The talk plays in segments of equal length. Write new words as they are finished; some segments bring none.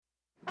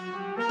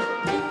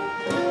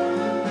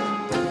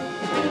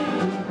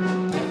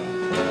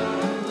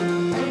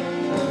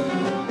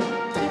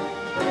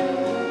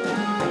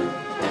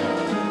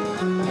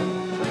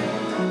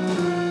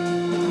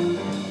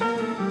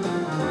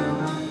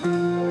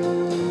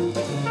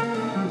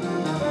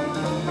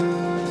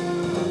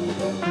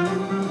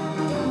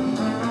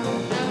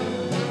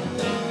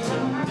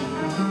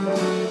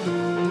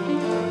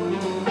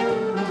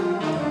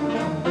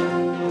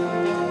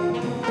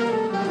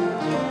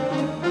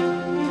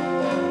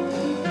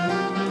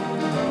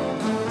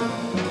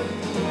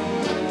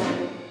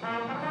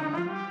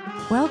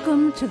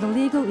Welcome to the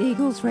Legal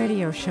Eagles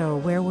radio show,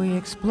 where we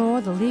explore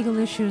the legal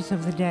issues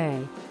of the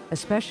day,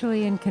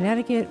 especially in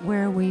Connecticut,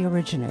 where we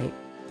originate.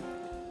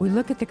 We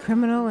look at the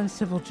criminal and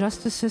civil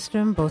justice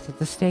system, both at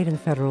the state and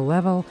federal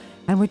level,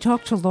 and we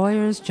talk to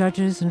lawyers,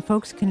 judges, and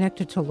folks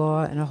connected to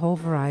law in a whole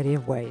variety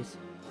of ways.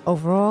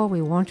 Overall,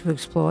 we want to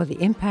explore the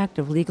impact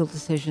of legal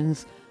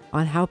decisions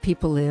on how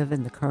people live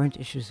and the current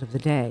issues of the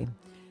day.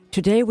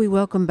 Today, we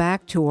welcome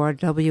back to our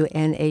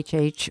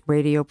WNHH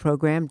radio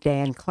program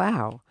Dan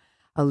Clow,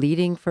 a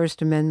leading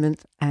First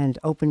Amendment and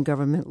open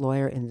government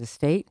lawyer in the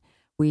state.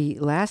 We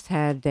last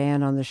had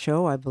Dan on the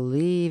show, I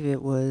believe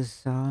it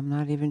was, I'm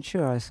not even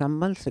sure, some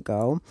months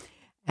ago.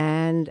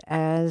 And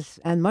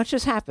much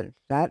has happened.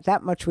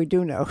 That much we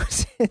do know.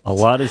 A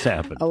lot has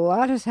happened. A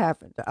lot has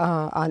happened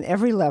on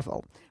every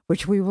level,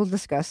 which we will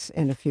discuss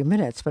in a few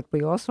minutes. But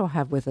we also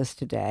have with us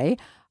today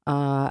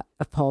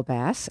Paul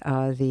Bass,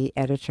 the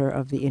editor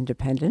of The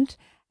Independent.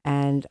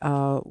 And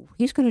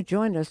he's going to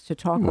join us to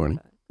talk about...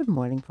 Good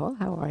morning, Paul.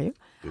 How are you?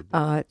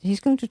 Good. He's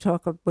going to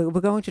talk. We're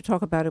going to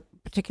talk about a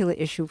particular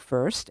issue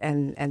first,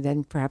 and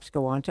then perhaps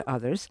go on to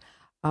others.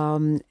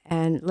 And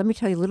let me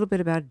tell you a little bit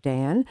about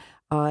Dan.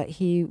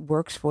 He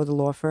works for the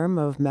law firm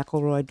of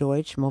McElroy,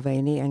 Deutsch,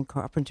 Mulvaney, and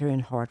Carpenter in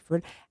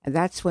Hartford, and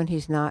that's when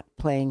he's not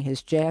playing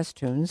his jazz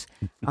tunes,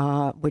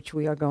 which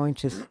we are going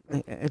to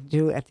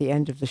do at the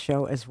end of the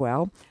show as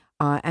well.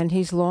 And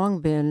he's long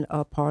been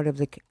a part of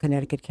the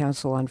Connecticut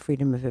Council on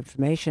Freedom of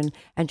Information,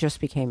 and just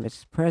became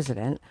its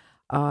president.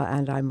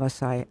 And I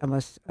must,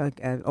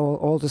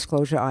 all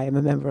disclosure, I am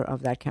a member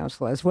of that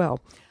council as well.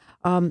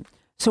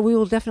 So we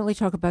will definitely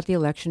talk about the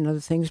election and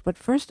other things. But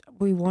first,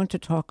 we want to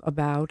talk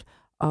about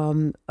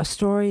a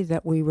story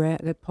that we read,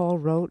 that Paul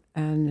wrote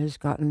and has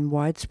gotten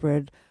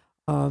widespread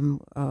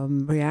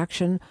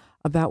reaction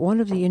about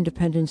one of the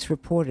Independent's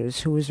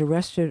reporters who was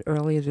arrested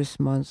earlier this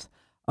month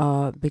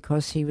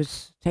because he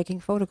was taking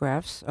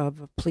photographs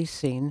of a police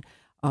scene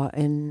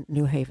in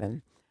New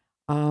Haven.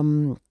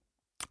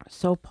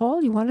 So,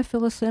 Paul, you want to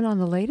fill us in on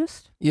the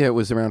latest? Yeah, it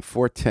was around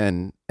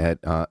 4:10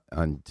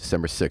 on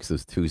December 6th. It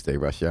was Tuesday.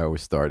 Rush hour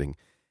was starting.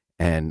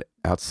 And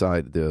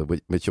outside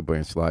the Mitchell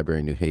Branch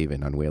Library in New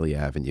Haven on Whaley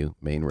Avenue,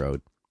 Main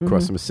Road,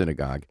 across from a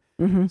synagogue,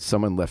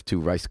 someone left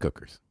 2 rice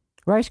cookers.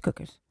 Rice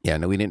cookers? Yeah,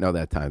 no, we didn't know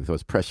that time. It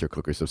was pressure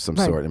cookers of some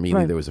sort.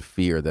 Immediately there was a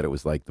fear that it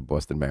was like the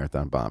Boston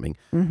Marathon bombing.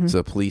 So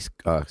the police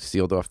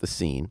sealed off the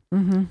scene.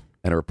 And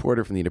a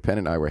reporter from The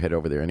Independent and I were headed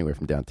over there anywhere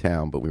from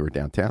downtown, but we were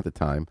downtown at the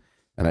time.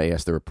 And I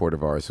asked a reporter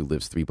of ours who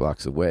lives 3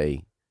 blocks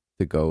away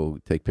to go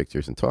take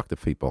pictures and talk to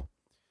people.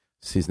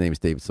 His name is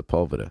David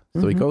Sepulveda.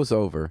 So he goes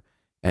over,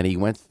 and he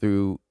went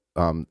through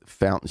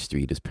Fountain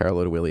Street, is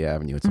parallel to Whaley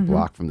Avenue. It's a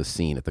block from the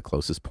scene at the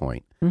closest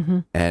point.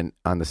 And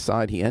on the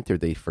side he entered,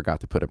 they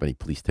forgot to put up any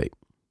police tape.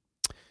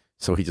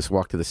 So he just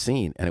walked to the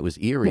scene, and it was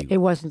eerie. It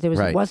wasn't. It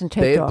wasn't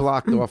taped off. They had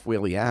blocked off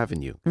Whaley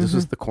Avenue. This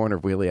was the corner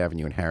of Whaley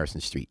Avenue and Harrison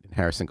Street. And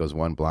Harrison goes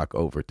 1 block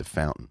over to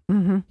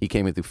Fountain. He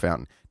came in through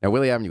Fountain. Now,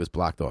 Whaley Avenue was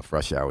blocked off.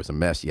 Rush hour was a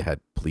mess. You had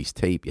police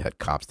tape. You had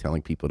cops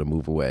telling people to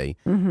move away.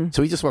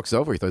 So he just walks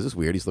over. He thought, this is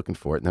weird. He's looking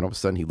for it. And then all of a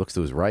sudden, he looks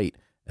to his right,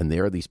 and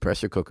there are these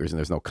pressure cookers, and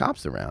there's no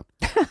cops around.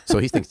 So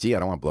he thinks, gee, I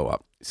don't want to blow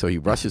up. So he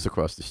rushes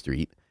across the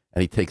street,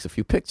 and he takes a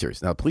few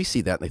pictures. Now, the police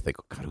see that, and they think,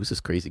 oh, God, who's this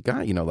crazy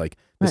guy? You know, like,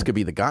 this could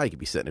be the guy. He could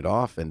be setting it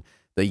off. And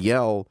they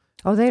yell.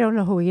 Oh, they don't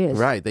know who he is.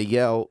 Right. They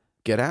yell,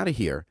 get out of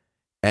here.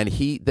 And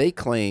they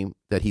claim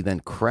that he then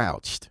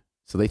crouched.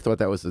 So they thought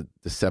that was a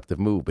deceptive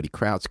move, but he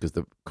crouched because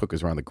the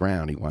cookers were on the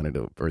ground. He wanted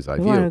a bird's eye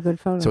view. Wanted a good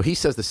photo. So he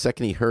says the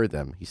second he heard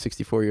them, he's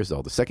 64 years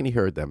old, the second he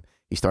heard them,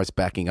 he starts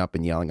backing up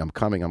and yelling, I'm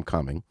coming, I'm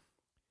coming.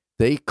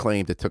 They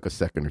claimed it took a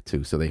second or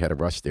two, so they had to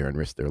rush there and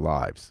risk their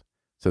lives.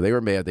 So they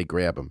were mad. They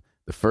grab him.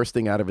 The first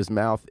thing out of his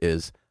mouth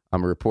is,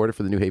 I'm a reporter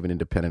for the New Haven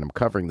Independent. I'm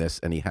covering this,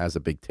 and he has a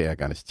big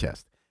tag on his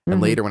chest.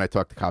 And later, when I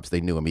talked to cops,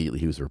 they knew immediately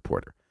he was a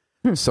reporter.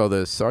 So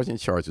the sergeant in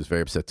charge was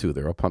very upset, too.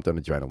 They're all pumped on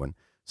adrenaline.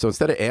 So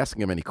instead of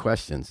asking him any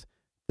questions,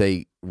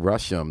 they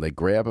rush him. They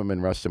grab him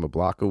and rush him a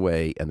block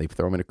away, and they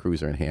throw him in a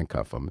cruiser and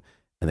handcuff him.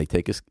 And they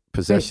take his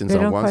possessions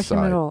on one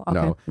side. At all. Okay.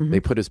 No, they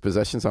put his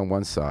possessions on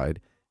one side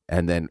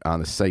and then on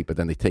the site, but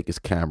then they take his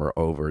camera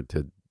over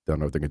to, don't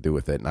know what they're going to do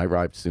with it. And I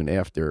arrived soon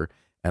after,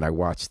 and I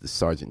watched the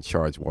sergeant in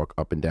charge walk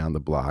up and down the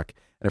block.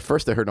 And at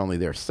first, I heard only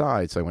their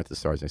side, so I went to the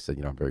sergeant and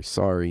I said, I'm very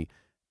sorry.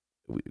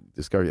 We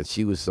discovered that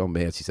she was so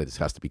mad. She said, this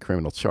has to be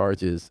criminal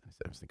charges.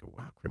 I was thinking,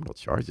 wow, criminal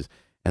charges.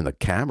 And the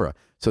camera.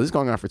 So this is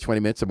going on for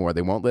 20 minutes or more.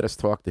 They won't let us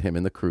talk to him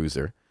in the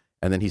cruiser.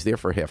 And then he's there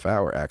for a half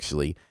hour,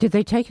 actually. Did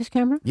they take his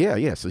camera?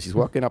 Yeah. So she's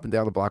walking up and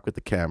down the block with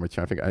the camera,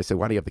 trying to figure out. I said,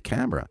 why do you have the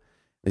camera?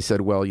 They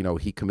said, well,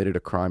 he committed a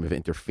crime of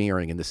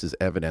interfering, and this is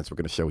evidence. We're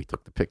going to show he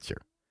took the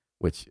picture,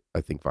 which I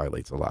think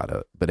violates a lot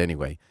of. But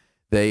anyway,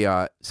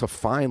 so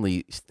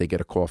finally they get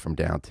a call from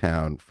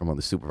downtown from one of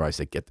the supervisors.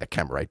 They get that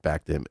camera right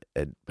back to him,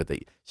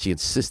 she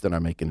insisted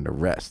on making an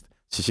arrest.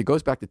 So she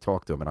goes back to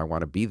talk to him, and I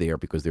want to be there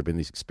because there have been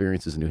these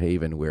experiences in New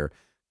Haven where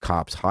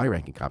cops,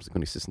 high-ranking cops,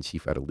 including assistant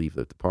chief, had to leave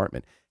the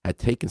department, had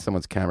taken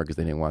someone's camera because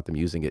they didn't want them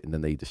using it, and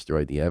then they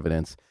destroyed the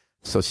evidence.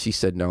 So she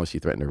said no. She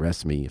threatened to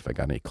arrest me if I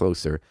got any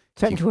closer.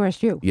 Threatened to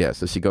arrest you? Yeah.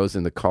 So she goes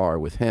in the car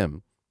with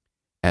him.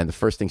 And the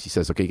first thing she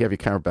says, okay, you have your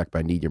camera back, but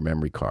I need your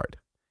memory card.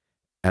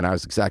 And I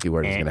was exactly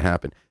worried it was going to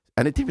happen.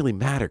 And it didn't really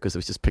matter because it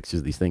was just pictures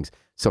of these things.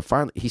 So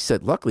finally,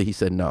 luckily he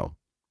said no,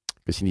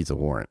 because she needs a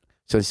warrant.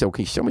 So he said, well,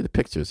 can you show me the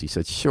pictures? He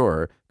said,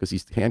 sure, because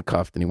he's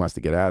handcuffed and he wants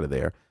to get out of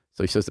there.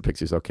 So he shows the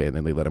pictures, okay, and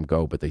then they let him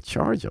go, but they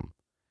charge him.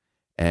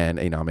 And,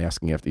 I'm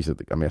asking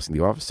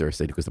the officer, I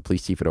said, because the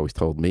police chief had always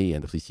told me,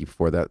 and the police chief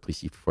before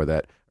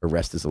that,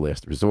 arrest is the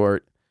last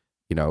resort.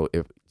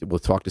 If we'll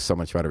talk to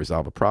someone, try to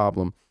resolve a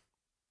problem.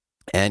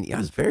 And I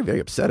was very, very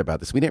upset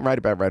about this. We didn't write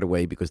about it right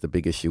away because the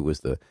big issue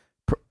was the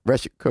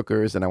pressure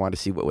cookers, and I wanted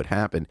to see what would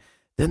happen.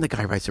 Then the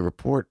guy writes a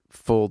report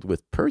filled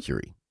with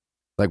perjury.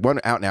 Like one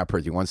out-and-out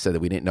perjury. One said that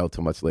we didn't know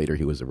till much later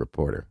he was a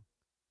reporter,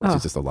 which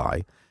is just a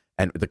lie.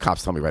 And the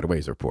cops told me right away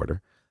he's a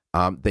reporter.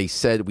 They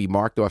said we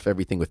marked off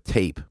everything with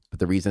tape, but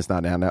the reason it's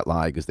not an out-and-out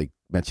lie because they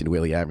mentioned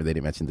Willie Adler. They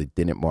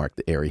didn't mark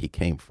the area he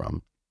came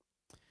from.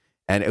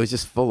 And it was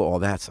just full of all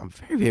that. So I'm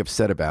very, very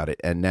upset about it.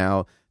 And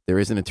now there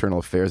is an internal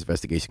affairs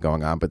investigation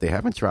going on, but they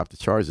haven't dropped the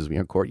charges. We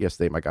were in court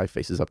yesterday. My guy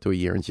faces up to a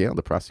year in jail.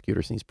 The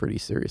prosecutor seems pretty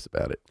serious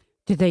about it.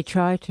 Did they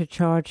try to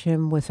charge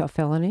him with a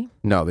felony?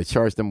 No, they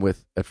charged him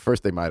with, at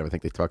first they might have, I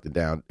think they talked it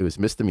down. It was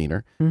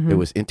misdemeanor. Mm-hmm. It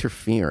was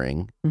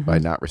interfering by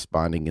not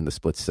responding in the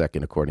split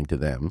second, according to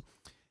them.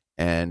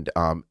 And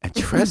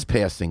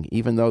trespassing,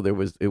 even though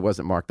it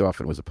wasn't marked off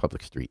and it was a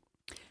public street.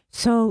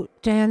 So,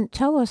 Dan,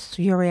 tell us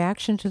your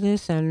reaction to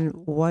this and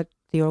what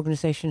the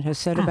organization has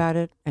said about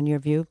it and your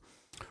view.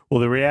 Well,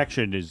 the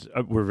reaction is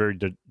we're very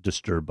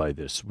disturbed by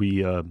this.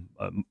 We,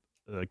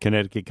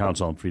 Connecticut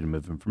Council on Freedom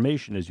of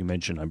Information, as you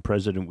mentioned, I'm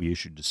president. We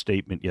issued a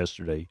statement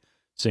yesterday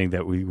saying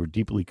that we were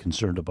deeply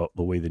concerned about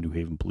the way the New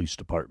Haven Police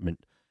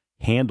Department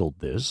handled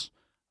this.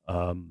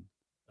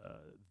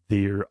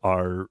 There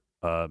are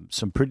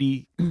some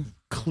pretty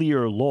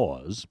clear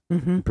laws,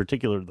 in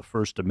particular the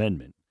First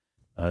Amendment,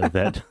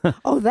 that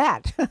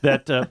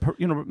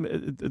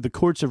the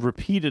courts have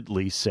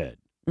repeatedly said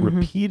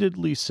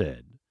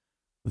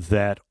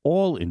that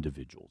all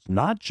individuals,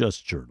 not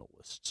just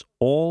journalists,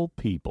 all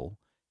people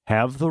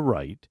have the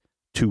right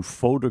to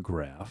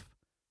photograph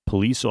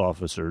police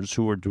officers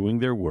who are doing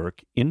their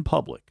work in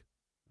public.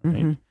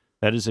 Right?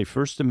 That is a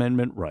First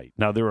Amendment right.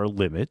 Now, there are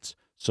limits,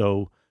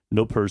 so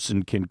no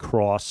person can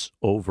cross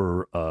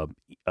over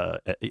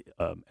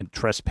and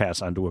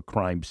trespass onto a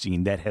crime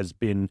scene that has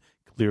been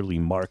clearly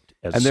marked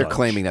as And they're such.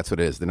 claiming that's what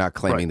it is. They're not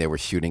claiming they were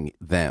shooting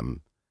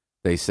them.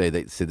 They say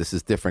this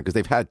is different because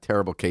they've had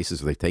terrible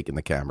cases where they've taken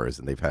the cameras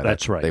and they've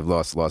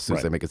lost lawsuits.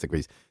 Right. They make us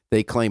agree.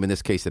 They claim in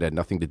this case it had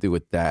nothing to do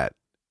with that.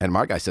 And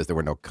my guy says there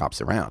were no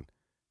cops around.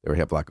 They were a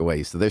half block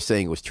away. So they're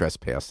saying it was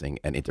trespassing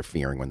and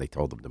interfering when they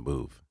told them to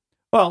move.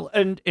 Well,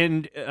 and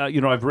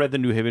I've read the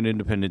New Haven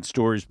Independent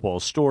stories,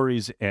 Paul's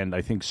stories, and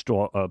I think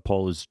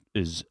Paul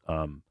is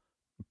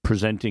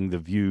presenting the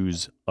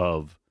views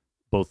of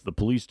both the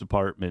police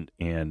department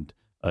and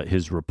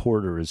his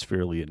reporter as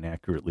fairly and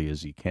accurately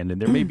as he can.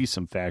 And there may be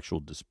some factual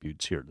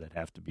disputes here that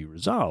have to be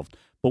resolved.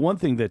 But one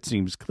thing that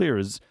seems clear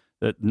is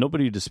that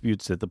nobody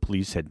disputes that the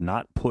police had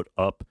not put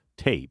up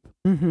tape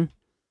at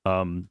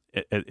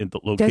the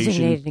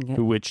location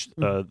to which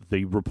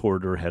the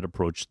reporter had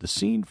approached the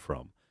scene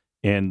from.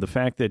 And the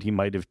fact that he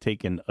might have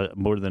taken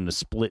more than a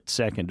split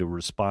second to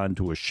respond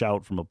to a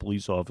shout from a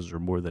police officer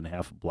more than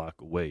half a block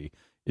away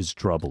is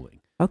troubling.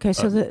 Okay,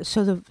 so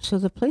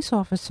the police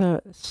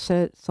officer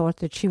thought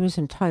that she was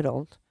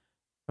entitled,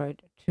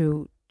 right,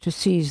 to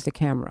seize the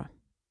camera.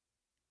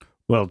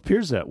 Well, it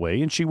appears that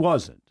way, and she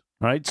wasn't.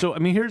 Right. So I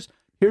mean, here's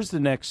the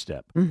next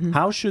step.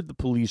 How should the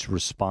police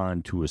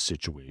respond to a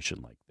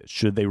situation like this?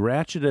 Should they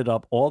ratchet it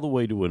up all the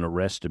way to an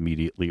arrest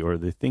immediately, or are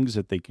there things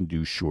that they can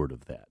do short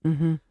of that?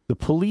 The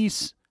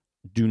police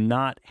do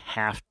not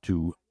have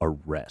to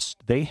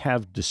arrest; they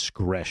have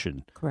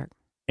discretion. Correct.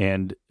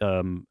 And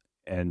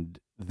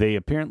they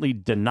apparently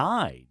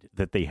denied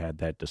that they had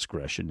that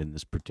discretion in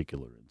this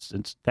particular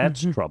instance.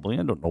 That's troubling.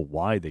 I don't know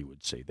why they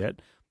would say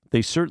that.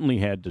 They certainly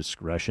had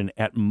discretion.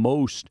 At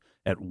worst,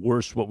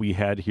 what we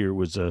had here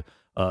was a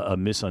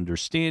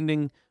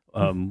misunderstanding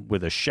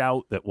with a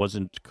shout that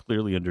wasn't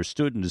clearly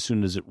understood, and as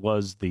soon as it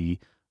was, the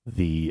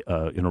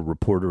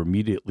reporter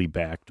immediately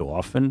backed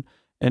off. And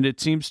it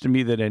seems to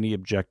me that any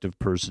objective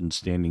person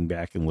standing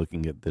back and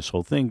looking at this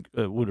whole thing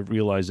would have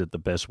realized that the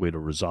best way to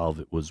resolve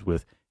it was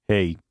with,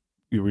 hey,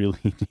 you really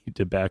need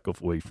to back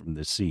off away from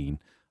this scene,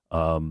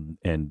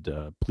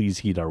 and please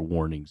heed our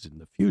warnings in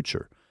the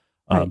future.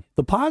 Right.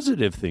 The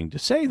positive thing to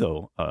say,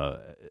 though,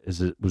 as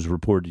it was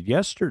reported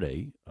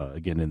yesterday,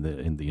 again in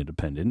the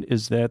Independent,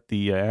 is that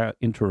the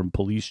interim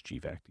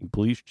acting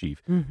police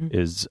chief,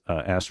 is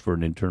asked for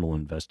an internal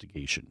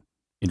investigation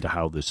into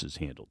how this is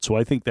handled. So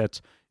I think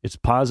it's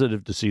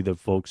positive to see that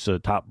folks,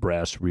 top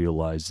brass,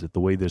 realize that the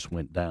way this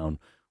went down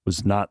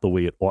was not the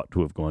way it ought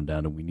to have gone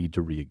down, and we need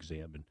to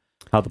re-examine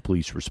how the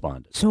police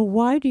responded. So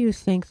why do you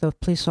think the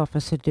police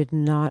officer did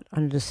not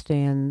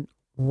understand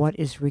what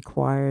is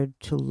required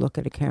to look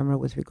at a camera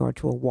with regard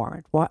to a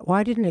warrant?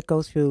 Why didn't it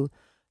go through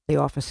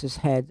the officer's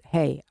head,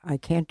 hey, I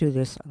can't do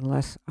this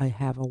unless I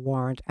have a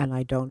warrant, and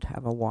I don't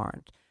have a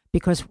warrant.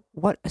 Because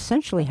what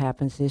essentially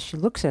happens is she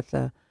looks at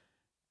the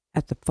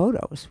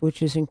photos,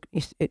 which is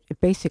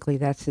basically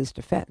that's his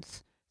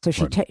defense. So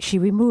she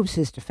removes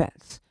his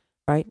defense,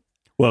 right?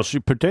 Well, she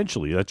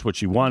potentially, that's what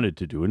she wanted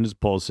to do. And as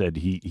Paul said,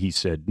 he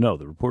said no.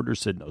 The reporter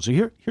said no. So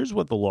here's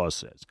what the law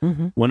says.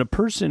 Mm-hmm. When a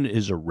person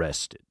is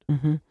arrested,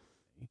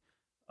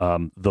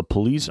 the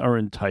police are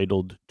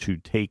entitled to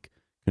take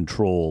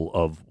control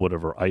of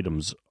whatever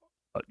items,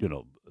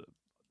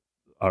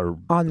 are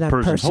on the that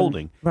person's person.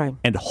 holding, right.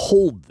 and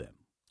hold them.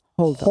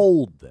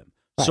 Hold them.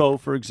 Right. So,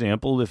 for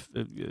example, if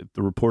the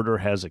reporter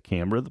has a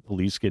camera, the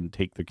police can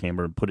take the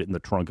camera and put it in the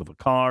trunk of a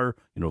car,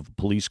 a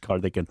police car.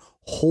 They can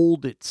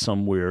hold it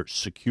somewhere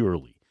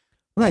securely.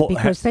 Right,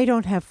 because they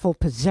don't have full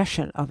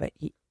possession of it.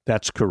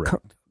 That's correct.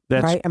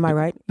 Right? Am I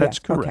right? That's yes.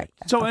 correct.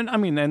 Okay. So,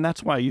 and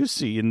that's why you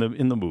see in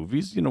the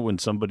movies, when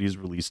somebody's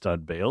released on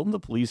bail and the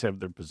police have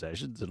their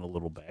possessions in a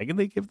little bag and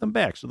they give them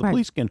back. So the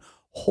police can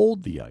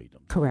hold the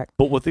item. Correct.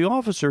 But what the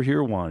officer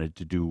here wanted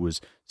to do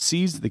was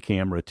seize the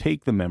camera,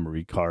 take the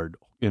memory card,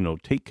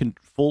 take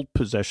full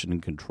possession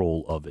and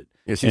control of it.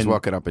 Yeah, she's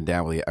walking up and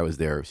down. I was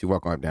there. She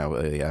walked up and down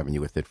the avenue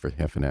with it for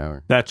half an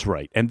hour. That's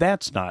right, and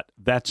that's not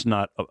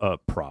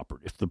proper.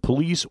 If the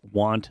police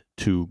want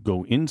to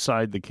go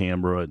inside the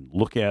camera and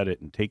look at it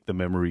and take the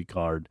memory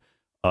card,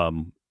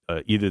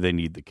 either they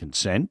need the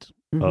consent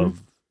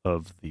of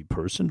the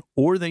person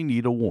or they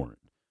need a warrant.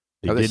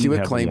 She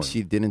would claim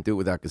she didn't do it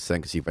without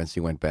consent because she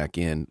eventually went back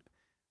in.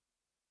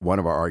 One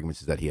of our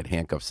arguments is that he had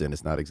handcuffs in.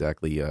 It's not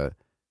exactly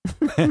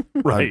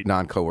right.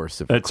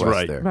 Non-coercive That's request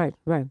right. there.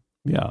 Right.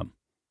 Yeah.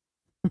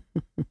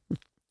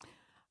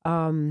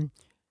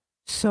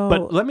 So,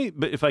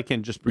 but if I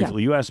can just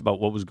briefly, you asked about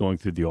what was going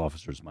through the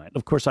officer's mind.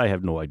 Of course, I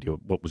have no idea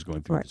what was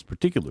going through this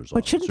particular officer's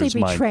mind. But shouldn't they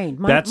be trained?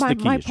 That's the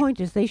key. My point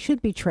is they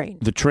should be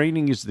trained. The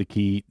training is the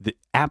key, the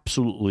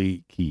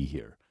absolutely key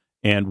here.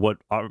 And what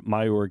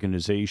my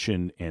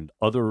organization and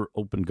other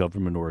open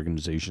government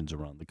organizations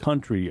around the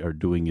country are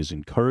doing is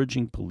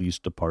encouraging police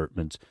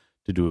departments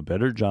to do a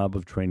better job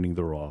of training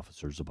their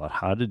officers about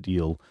how to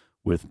deal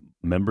with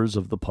members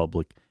of the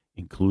public,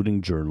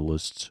 including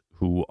journalists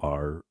who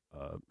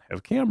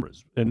have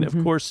cameras. And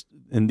of course,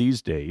 in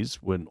these days,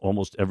 when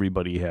almost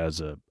everybody has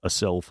a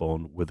cell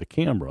phone with a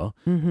camera,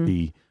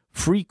 the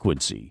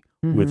frequency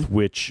with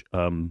which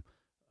a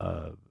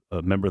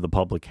member of the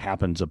public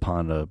happens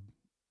upon a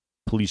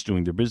police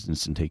doing their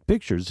business and take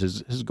pictures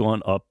has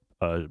gone up,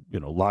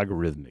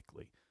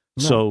 logarithmically.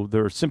 Right. So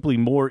there are simply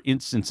more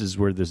instances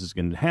where this is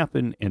going to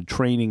happen, and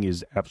training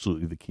is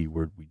absolutely the key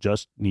word. We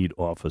just need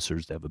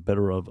officers to have a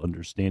better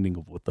understanding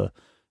of what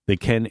they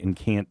can and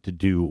can't to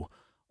do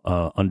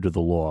under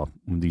the law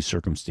when these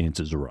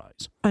circumstances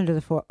arise. Under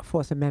the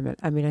Fourth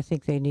Amendment. I mean, I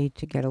think they need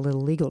to get a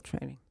little legal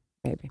training,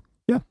 maybe.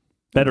 Yeah,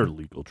 better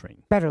legal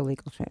training. Better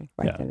legal training,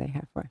 right, than they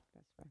have. Right,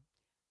 that's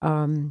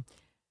right.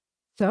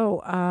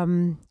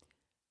 So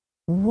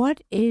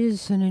what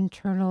is an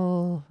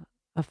internal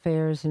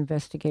affairs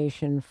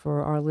investigation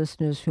for our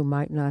listeners who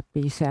might not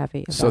be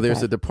savvy about So there's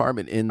that? a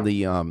department in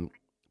the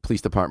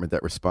police department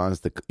that responds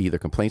to either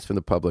complaints from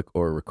the public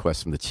or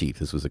requests from the chief.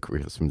 This was a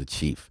request from the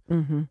chief.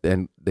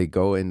 Then they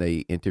go and they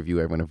interview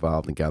everyone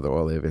involved and gather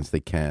all the evidence they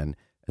can,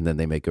 and then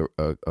they make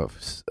a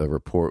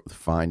report with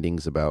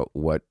findings about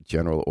what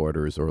general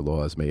orders or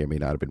laws may or may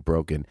not have been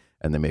broken,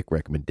 and they make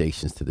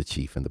recommendations to the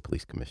chief and the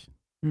police commission.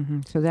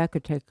 So that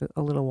could take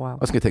a little while.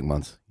 It's going to take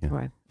months.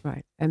 Yeah.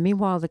 Right. And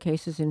meanwhile, the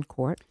case is in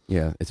court.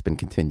 Yeah, it's been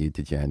continued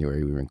to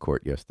January. We were in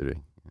court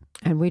yesterday.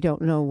 And we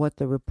don't know what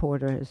the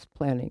reporter is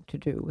planning to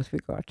do with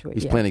regard to it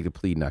He's planning to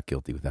plead not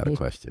guilty without a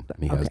question.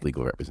 And he has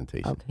legal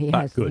representation. Okay. He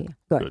has. Good.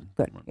 Good.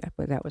 Yeah,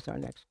 but that was our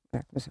next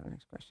question.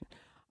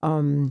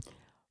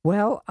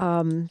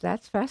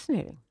 That's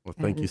fascinating. Well,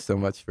 thank you so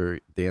much for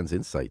Dan's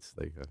insights.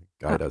 They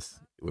guide us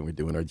when we're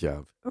doing our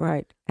job.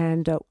 Right.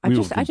 And I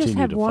just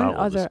have one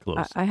other.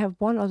 I have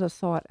one other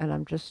thought, and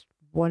I'm just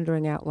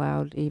wondering out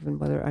loud, even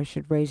whether I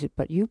should raise it.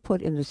 But you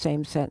put in the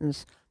same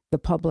sentence the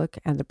public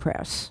and the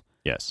press.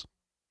 Yes.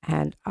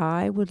 And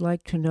I would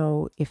like to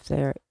know if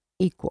they're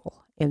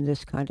equal in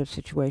this kind of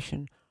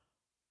situation.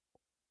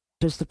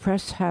 Does the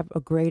press have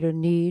a greater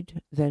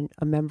need than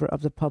a member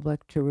of the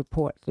public to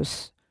report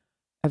this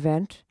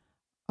event,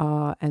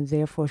 and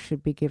therefore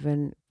should be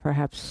given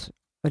perhaps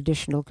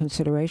additional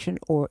consideration,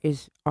 or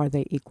are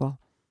they equal?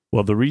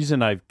 Well, the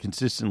reason I've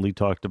consistently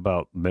talked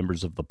about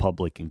members of the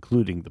public,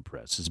 including the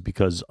press, is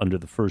because under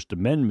the First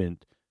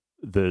Amendment,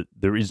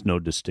 there is no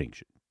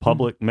distinction.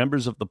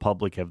 Members of the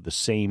public have the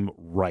same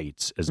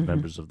rights as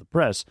members of the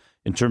press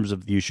in terms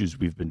of the issues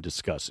we've been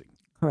discussing.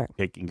 Correct.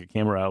 Taking a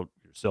camera out,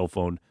 your cell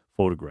phone,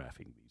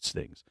 photographing these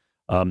things.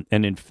 And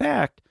in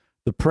fact,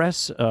 the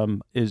press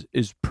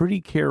is pretty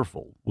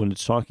careful when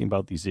it's talking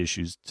about these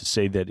issues to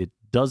say that it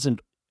doesn't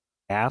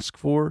ask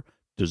for,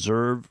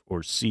 deserve,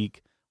 or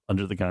seek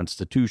under the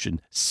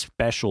Constitution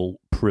special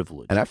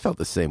privilege. And I felt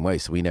the same way,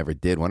 so we never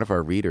did. One of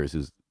our readers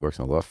who works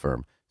in a law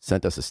firm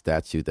sent us a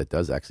statute that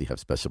does actually have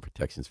special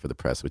protections for the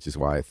press, which is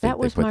why I think that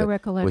was my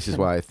recollection. Which is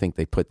why I think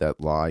they put that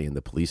lie in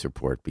the police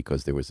report,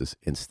 because there was this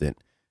instant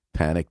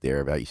panic there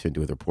about you shouldn't do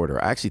with a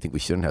reporter. I actually think we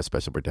shouldn't have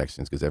special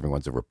protections because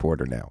everyone's a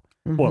reporter now.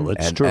 Well,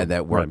 that's true. And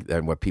that work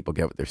and what people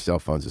get with their cell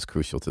phones is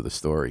crucial to the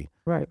story.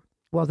 Right.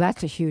 Well,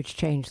 that's a huge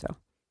change, though,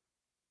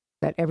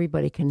 that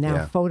everybody can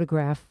now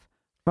photograph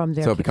from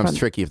their. So it becomes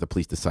tricky if the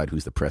police decide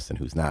who's the press and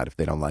who's not. If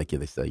they don't like you,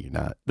 they say you're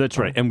not. That's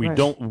right. And we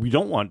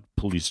don't want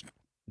police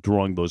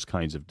drawing those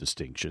kinds of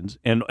distinctions.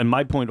 And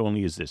my point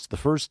only is this: the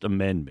First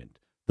Amendment,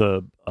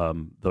 the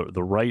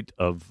right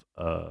of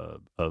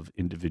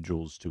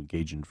individuals to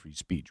engage in free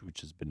speech, which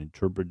has been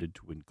interpreted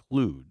to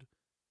include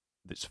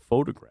this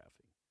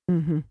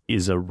photographing,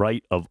 is a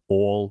right of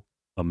all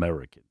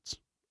Americans,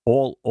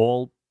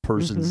 all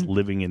persons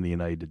living in the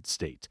United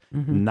States,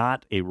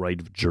 not a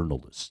right of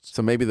journalists.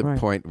 So maybe the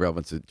point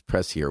relevant to the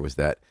press here was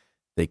that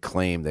they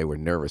claimed they were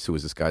nervous. Who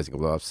was this guy's going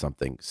to blow up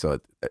something? So,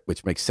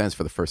 which makes sense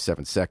for the first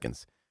 7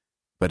 seconds.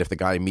 But if the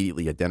guy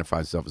immediately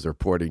identifies himself as a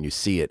reporter and you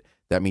see it,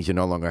 that means you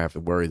no longer have to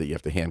worry that you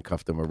have to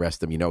handcuff him,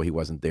 arrest him. You know he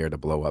wasn't there to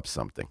blow up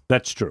something.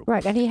 That's true.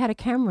 Right, and he had a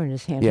camera in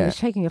his hand. Yeah. He was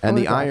taking a photograph.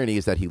 And the irony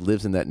is that he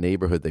lives in that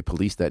neighborhood. They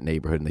police that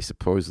neighborhood, and they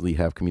supposedly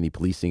have community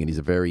policing, and he's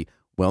a very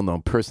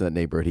well-known person in that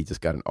neighborhood. He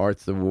just got an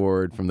arts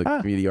award from the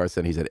Community Arts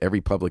Center. He's at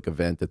every public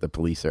event that the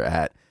police are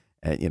at.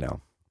 And, you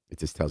know, it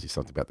just tells you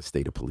something about the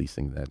state of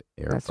policing in that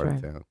area of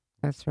town.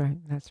 That's right.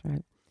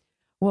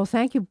 Well,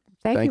 thank you.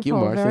 Thank you,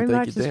 Paul, Marcia. very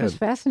much. You, this was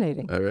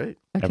fascinating. All right.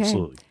 Okay.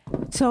 Absolutely.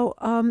 So,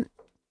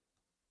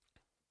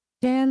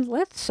 Dan,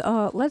 let's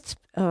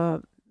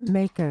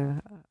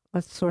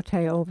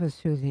saute over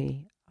to the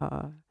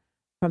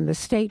from the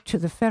state to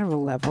the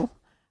federal level.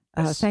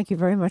 Yes. Thank you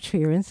very much for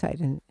your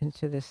insight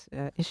into this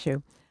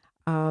issue.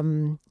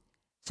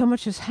 So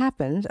much has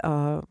happened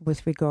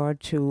with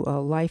regard to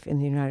life in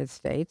the United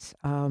States.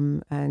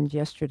 And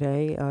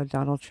yesterday,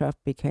 Donald Trump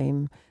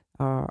became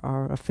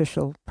our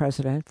official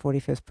president,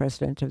 45th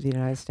president of the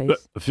United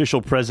States.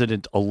 Official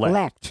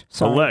president-elect.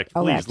 Elect.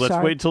 Please,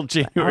 let's wait till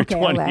January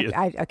 20th.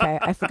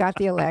 I forgot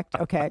the elect.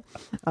 Okay.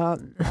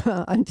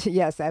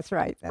 Yes, that's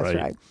right. That's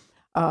right.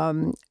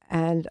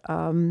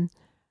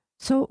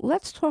 So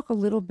let's talk a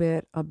little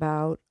bit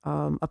about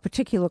a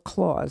particular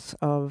clause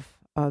of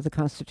the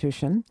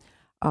Constitution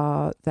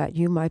that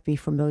you might be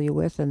familiar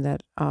with, and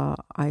that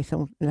I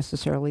don't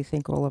necessarily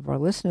think all of our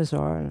listeners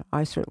are. And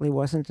I certainly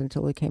wasn't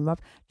until it came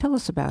up. Tell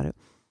us about it.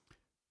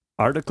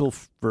 Article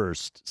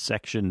 1st,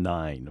 Section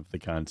 9 of the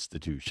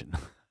Constitution.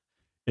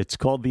 It's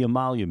called the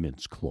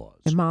Emoluments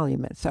Clause.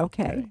 Emoluments,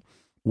 okay.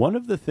 One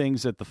of the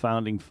things that the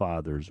Founding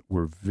Fathers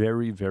were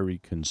very, very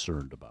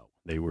concerned about,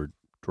 they were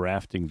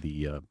drafting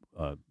the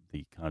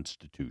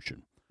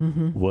Constitution,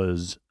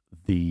 was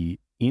the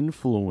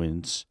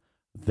influence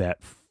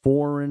that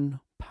foreign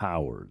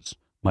powers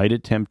might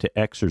attempt to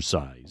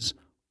exercise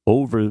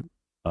over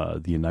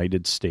the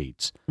United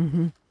States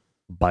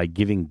by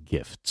giving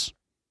gifts.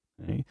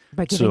 Okay?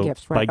 By giving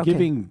gifts, right? By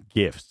giving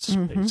gifts,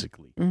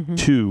 basically,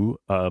 to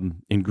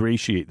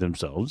ingratiate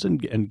themselves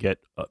and get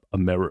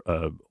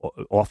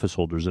office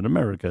holders in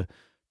America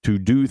to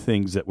do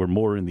things that were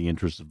more in the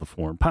interest of the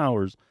foreign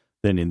powers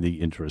than in the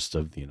interests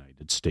of the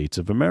United States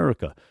of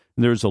America.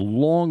 And there's a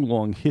long,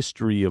 long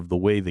history of the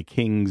way the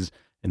kings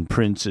and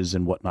princes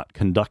and whatnot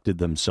conducted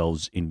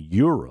themselves in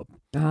Europe.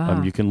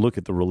 You can look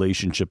at the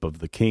relationship of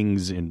the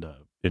kings in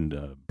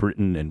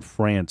Britain and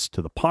France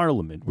to the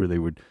Parliament, where they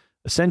would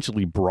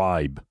essentially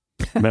bribe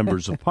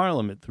members of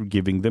Parliament through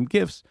giving them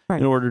gifts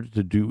in order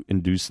to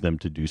induce them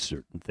to do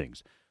certain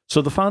things.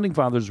 So the Founding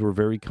Fathers were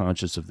very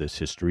conscious of this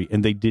history,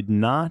 and they did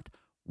not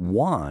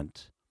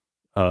want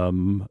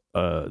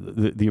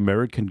the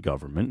American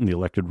government and the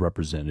elected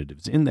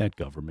representatives in that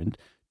government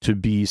to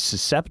be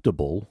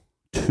susceptible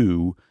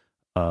to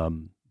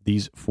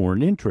these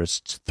foreign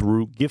interests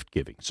through gift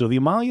giving. So the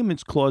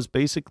Emoluments Clause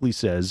basically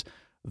says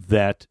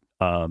that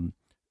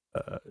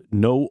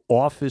no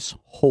office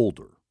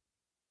holder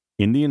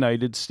in the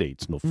United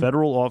States, no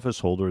federal office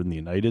holder in the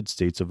United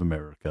States of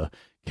America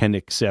can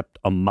accept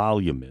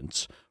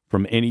emoluments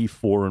from any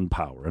foreign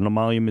power. And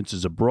emoluments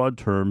is a broad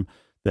term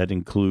that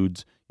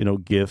includes,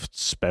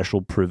 gifts,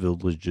 special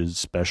privileges,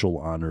 special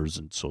honors,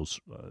 and so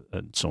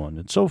on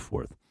and so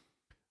forth.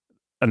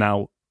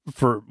 Now,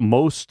 for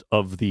most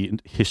of the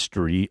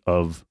history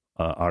of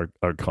our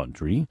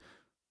country,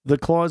 the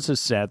clause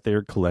has sat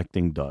there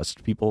collecting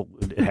dust.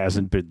 It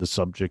hasn't been the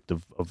subject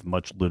of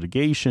much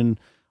litigation.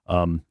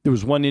 There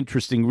was one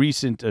interesting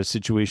recent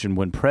situation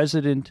when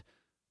President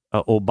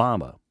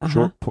Obama,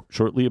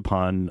 shortly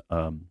upon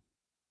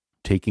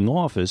taking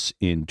office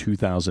in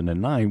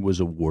 2009, was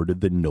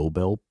awarded the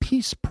Nobel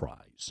Peace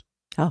Prize.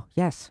 Oh,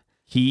 yes.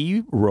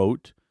 He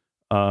wrote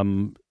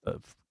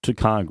to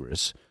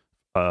Congress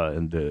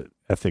and the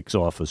ethics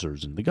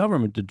officers in the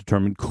government to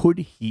determine, could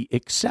he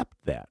accept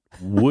that?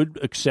 Would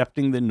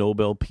accepting the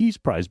Nobel Peace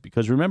Prize,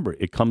 because remember,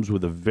 it comes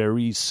with a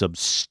very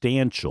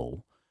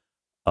substantial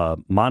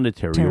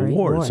monetary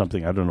award,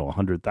 something, I don't know,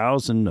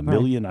 100,000, a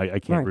million, I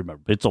can't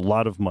remember. It's a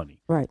lot of money.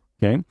 Right.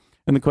 Okay.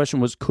 And the question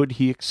was, could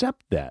he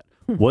accept that?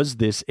 Was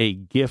this a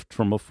gift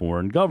from a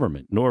foreign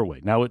government,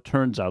 Norway? Now, it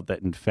turns out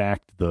that, in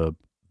fact,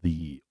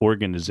 the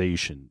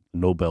organization, the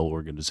Nobel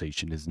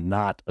organization, is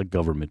not a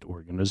government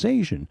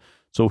organization,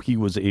 so he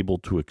was able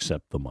to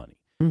accept the money.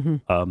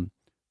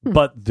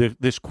 But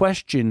this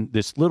question,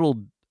 this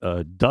little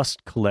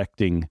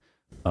dust-collecting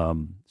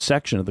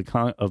section of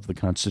the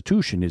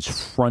Constitution is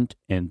front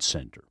and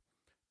center,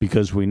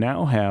 because we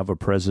now have a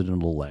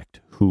president-elect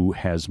who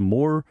has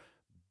more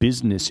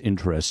business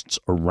interests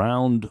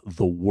around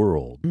the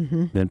world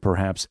than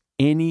perhaps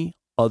any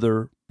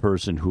other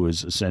person who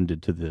has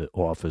ascended to the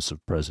office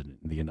of president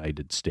in the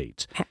United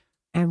States.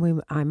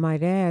 And I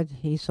might add,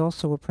 he's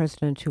also a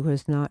president who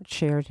has not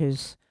shared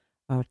his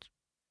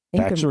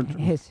income,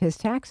 his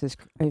taxes.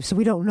 So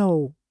we don't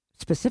know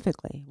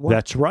specifically.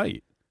 That's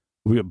right.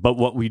 But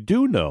what we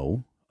do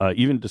know,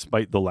 even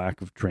despite the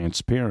lack of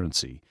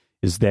transparency,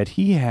 is that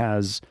he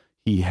has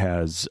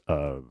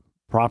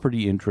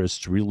property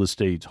interests, real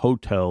estate,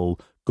 hotel,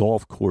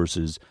 golf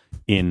courses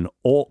in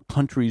all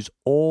countries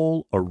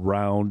all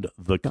around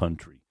the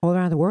country. All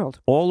around the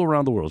world. All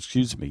around the world,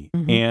 excuse me.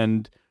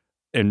 And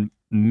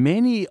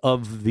many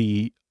of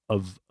the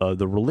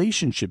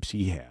relationships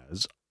he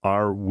has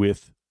are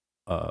with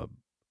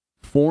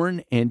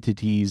foreign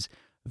entities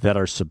that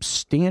are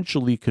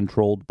substantially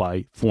controlled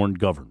by foreign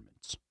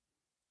governments.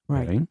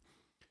 Right. Okay?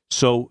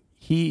 So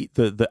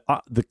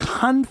the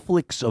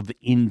conflicts of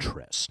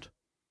interest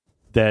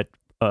that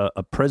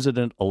a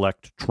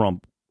President-elect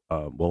Trump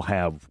will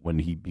have when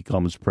he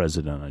becomes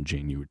president on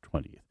January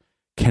 20th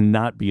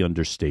cannot be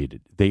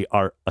understated. They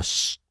are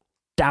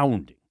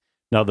astounding.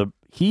 Now,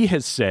 he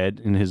has said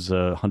in his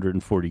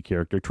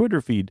 140-character Twitter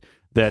feed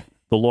that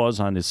the law's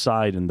on his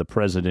side and the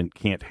president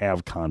can't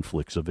have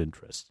conflicts of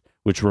interest,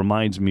 which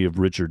reminds me of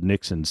Richard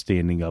Nixon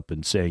standing up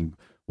and saying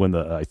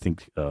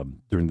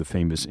during the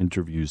famous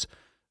interviews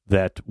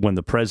that when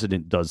the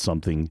president does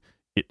something,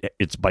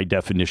 it's by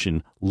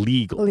definition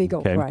legal. Legal,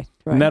 okay? Right.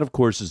 And that, of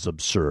course, is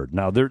absurd.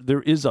 Now,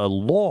 there is a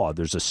law,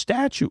 there's a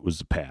statute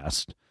was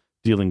passed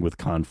dealing with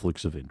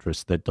conflicts of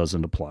interest that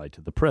doesn't apply to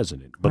the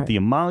president. But the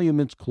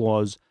Emoluments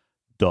Clause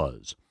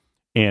does.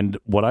 And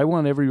what I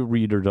want every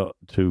reader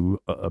to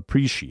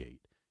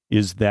appreciate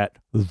is that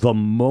the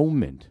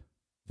moment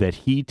that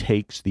he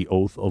takes the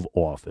oath of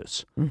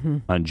office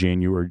on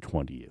January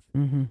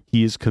 20th,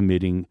 he is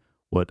committing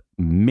what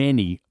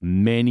many,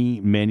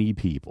 many, many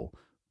people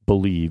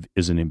believe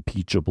is an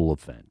impeachable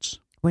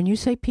offense. When you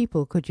say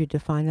people, could you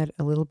define that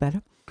a little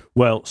better?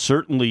 Well,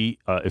 certainly,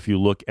 if you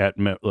look at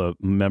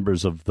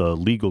members of the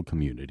legal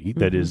community,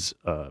 that is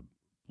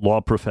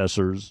law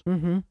professors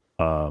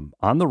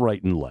on the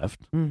right and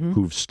left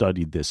who've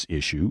studied this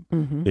issue,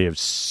 they have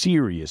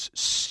serious,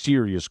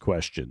 serious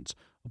questions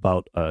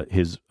about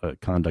his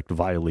conduct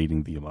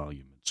violating the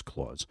Emoluments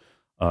Clause.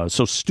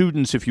 So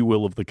students, if you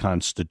will, of the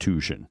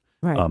Constitution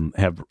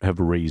have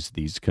raised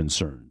these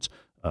concerns.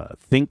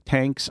 Think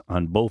tanks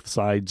on both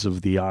sides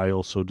of the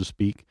aisle, so to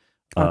speak,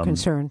 are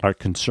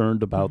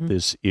concerned about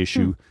this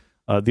issue.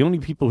 The only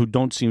people who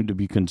don't seem to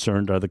be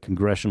concerned are the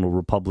congressional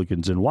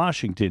Republicans in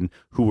Washington,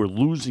 who are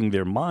losing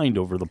their mind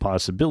over the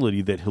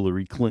possibility that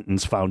Hillary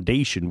Clinton's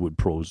foundation would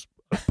present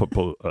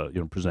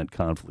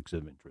conflicts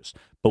of interest.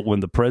 But when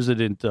the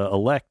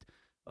president-elect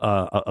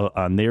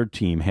on their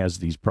team has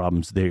these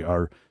problems, they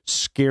are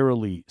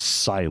scarily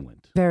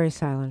silent. Very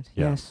silent,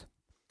 yes.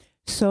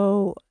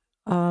 So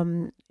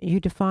you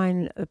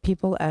define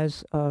people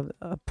as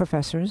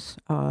professors,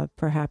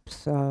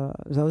 perhaps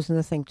those in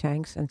the think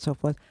tanks and so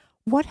forth.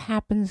 What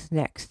happens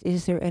next?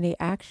 Is there any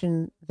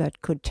action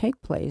that could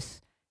take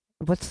place?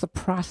 What's the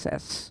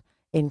process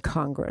in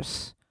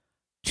Congress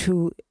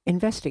to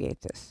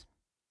investigate this?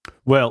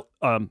 Well,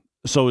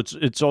 so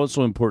it's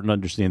also important to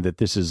understand that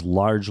this is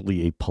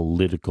largely a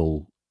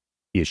political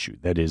issue.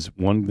 That is,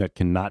 one that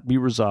cannot be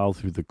resolved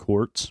through the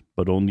courts,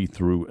 but only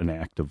through an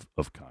act of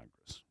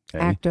Congress.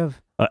 Okay?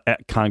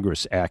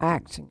 Congress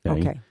acting.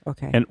 Okay.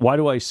 And why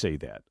do I say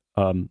that?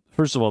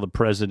 First of all, the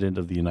President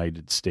of the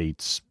United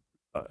States,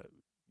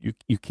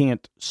 you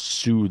can't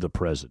sue the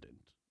president.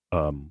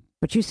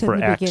 But you said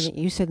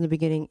in the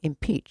beginning,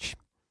 impeach.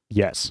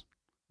 Yes,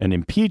 an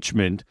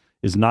impeachment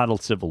is not a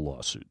civil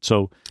lawsuit.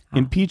 So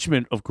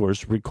impeachment, of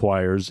course,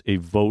 requires a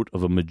vote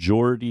of a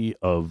majority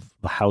of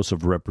the House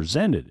of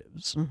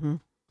Representatives,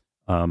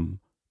 and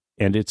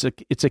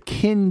it's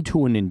akin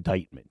to an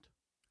indictment.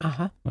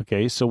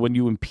 Okay, so when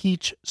you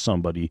impeach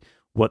somebody,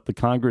 what the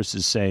Congress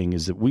is saying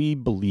is that we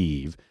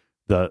believe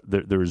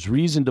there is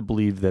reason to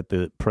believe that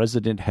the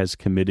president has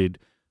committed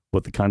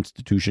what the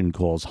Constitution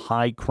calls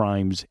high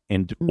crimes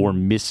and or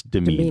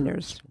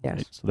misdemeanors. Yes.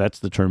 Right? So that's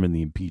the term in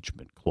the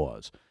impeachment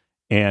clause.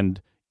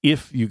 And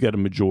if you get a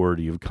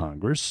majority of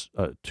Congress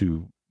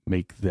to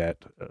make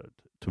that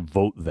to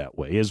vote that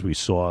way, as we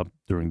saw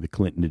during the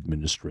Clinton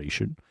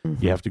administration,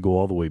 you have to go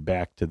all the way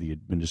back to the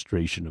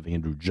administration of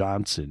Andrew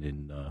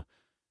Johnson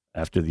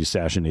after the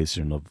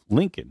assassination of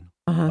Lincoln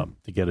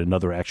to get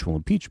another actual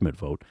impeachment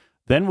vote.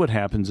 Then what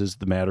happens is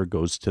the matter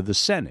goes to the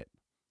Senate.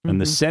 And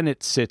the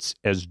Senate sits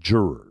as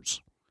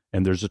jurors.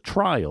 and there's a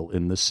trial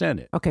in the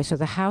Senate. Okay, so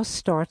the House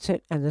starts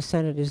it, and the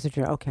Senate is the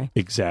jury. Okay.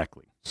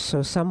 Exactly.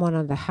 So someone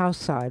on the House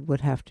side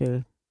would have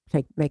to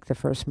make the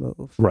first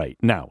move. Right.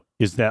 Now,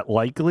 is that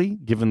likely,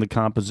 given the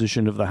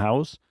composition of the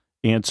House?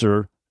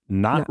 Answer,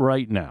 not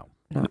right now.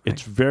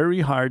 It's very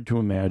hard to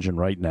imagine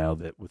right now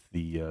that with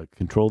the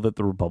control that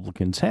the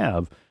Republicans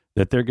have,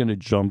 that they're going to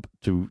jump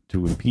to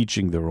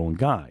impeaching their own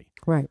guy.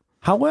 Right.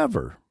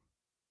 However,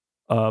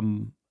 I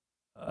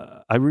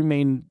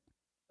remain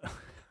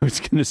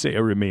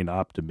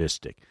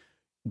optimistic.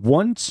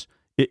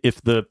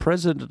 If the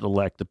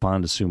president-elect,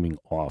 upon assuming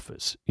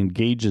office,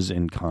 engages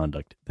in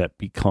conduct that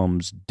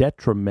becomes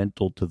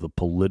detrimental to the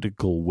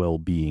political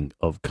well-being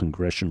of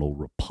congressional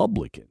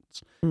Republicans,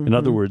 in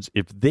other words,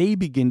 if they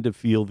begin to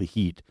feel the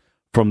heat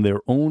from their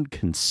own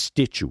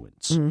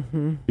constituents,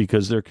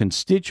 because their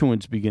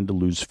constituents begin to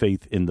lose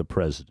faith in the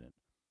president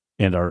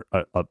and are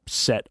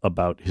upset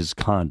about his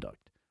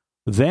conduct,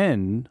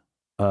 then,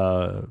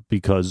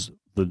 because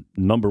the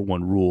number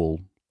one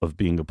rule of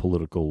being a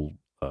political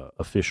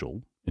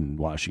official in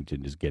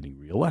Washington is getting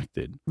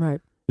reelected,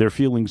 right, their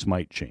feelings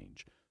might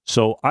change.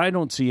 So I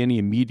don't see any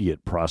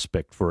immediate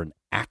prospect for an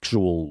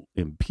actual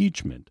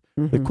impeachment.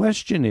 The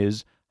question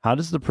is, how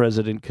does the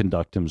president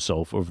conduct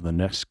himself over the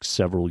next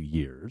several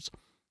years?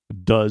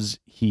 Does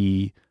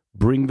he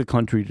bring the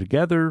country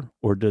together,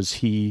 or does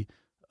he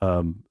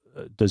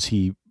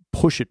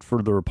push it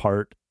further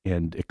apart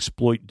and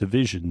exploit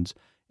divisions?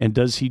 And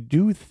does he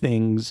do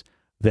things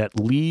that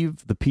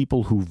leave the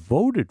people who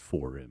voted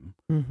for him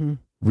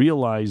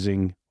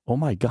realizing, oh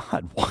my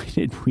God, why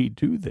did we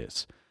do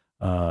this?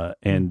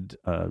 And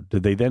do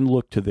they then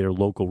look to their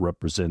local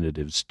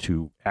representatives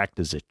to act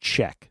as a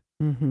check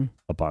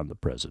upon the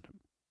president?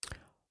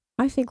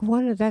 I think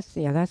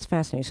that's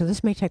fascinating. So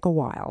this may take a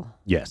while.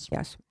 Yes.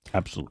 Yes.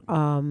 Absolutely.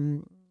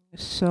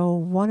 So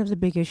one of the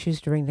big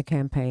issues during the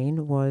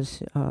campaign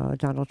was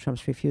Donald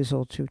Trump's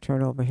refusal to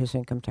turn over his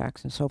income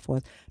tax and so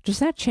forth. Does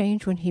that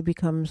change when he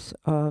becomes,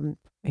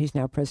 he's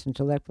now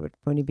president-elect, but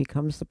when he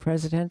becomes the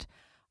president?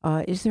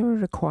 Is there a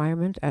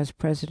requirement as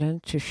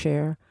president to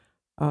share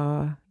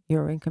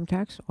your income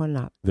tax or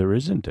not? There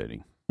isn't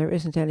any. There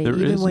isn't any,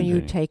 even when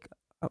you take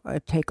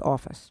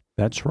office.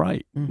 That's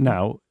right.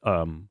 Now,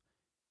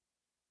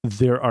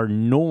 there are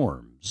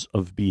norms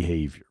of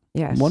behavior.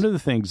 Yes. One of the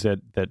things that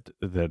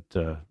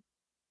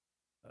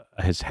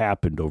has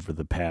happened over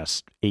the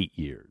past 8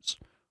 years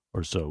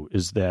or so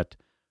is that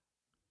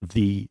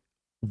the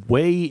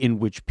way in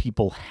which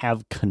people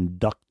have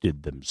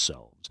conducted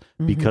themselves,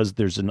 because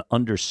there's an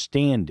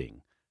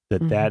understanding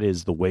that that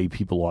is the way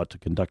people ought to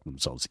conduct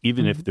themselves,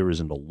 even if there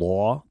isn't a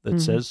law that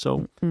says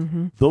so.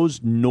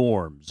 Those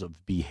norms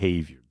of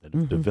behavior that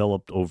have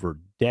developed over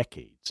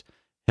decades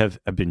have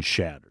been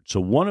shattered. So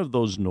one of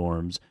those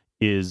norms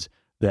is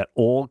that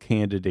all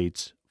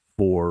candidates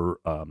for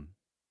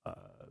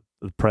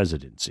the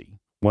presidency,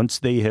 once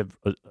they have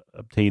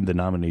obtained the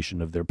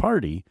nomination of their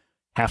party,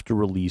 have to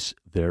release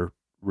their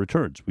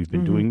returns. We've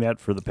been doing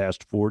that for the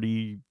past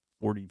 40,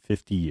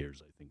 50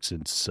 years, I think,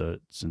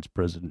 since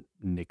President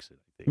Nixon,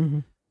 I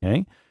think.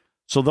 Okay?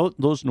 So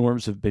those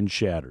norms have been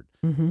shattered.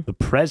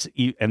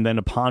 And then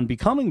upon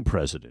becoming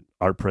president,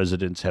 our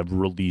presidents have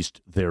released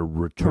their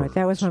returns. Right,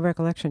 that was my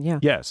recollection, yeah.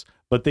 Yes,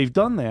 but they've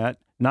done that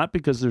not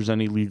because there's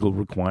any legal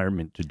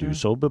requirement to do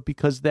so, but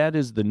because that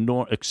is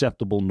the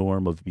acceptable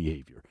norm of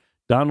behavior.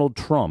 Donald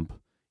Trump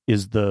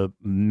is the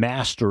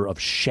master of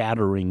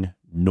shattering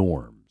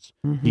norms.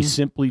 He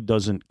simply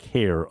doesn't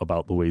care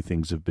about the way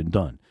things have been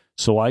done.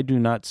 So I do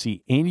not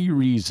see any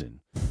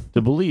reason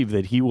to believe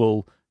that he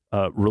will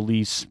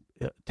release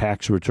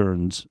tax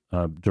returns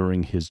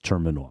during his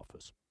term in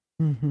office.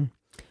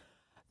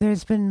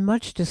 There's been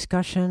much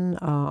discussion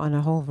on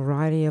a whole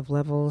variety of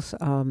levels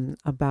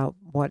about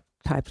what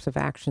types of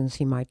actions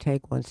he might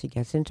take once he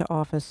gets into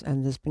office,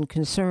 and there's been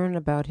concern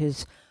about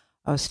his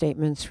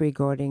statements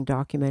regarding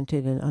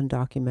documented and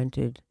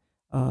undocumented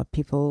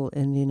people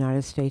in the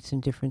United States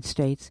and different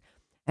states.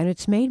 And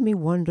it's made me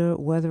wonder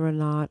whether or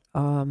not,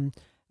 and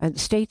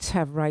states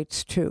have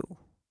rights too.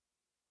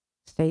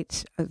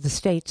 The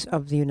states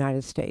of the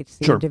United States,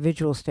 the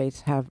individual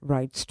states have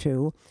rights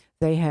too.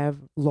 They have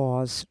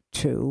laws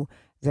too.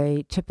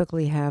 They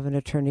typically have an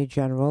attorney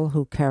general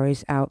who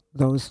carries out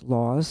those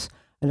laws.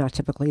 Not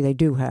typically, they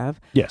do have.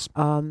 Yes.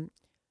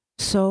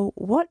 So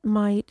what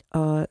might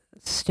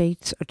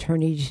states'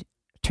 attorneys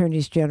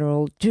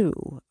general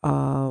do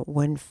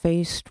when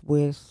faced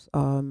with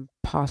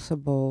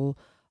possible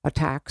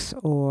attacks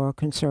or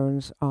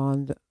concerns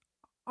on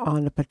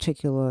a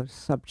particular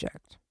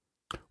subject?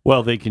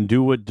 Well, they can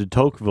do what de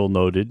Tocqueville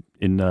noted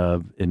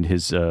in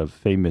his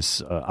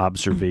famous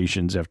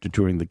observations after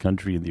touring the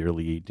country in the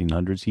early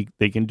 1800s.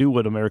 They can do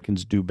what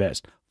Americans do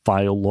best: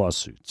 file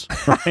lawsuits.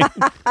 Right?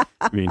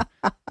 I mean,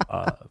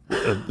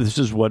 this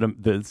is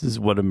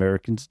what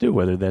Americans do.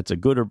 Whether that's a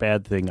good or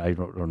bad thing, I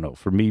don't know.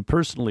 For me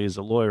personally, as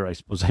a lawyer, I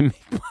suppose I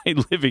make my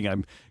living.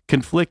 I'm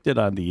conflicted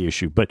on the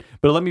issue, but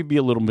let me be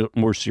a little bit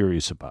more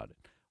serious about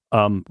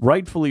it.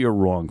 Rightfully or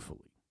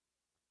wrongfully,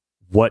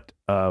 what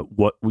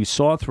we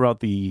saw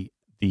throughout the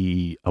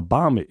the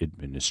Obama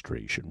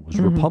administration was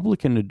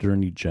Republican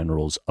attorney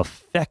generals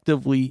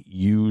effectively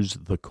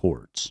used the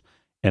courts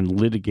and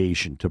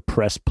litigation to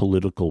press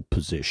political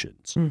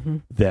positions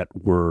that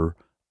were,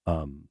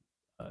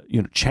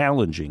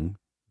 challenging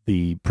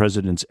the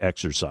president's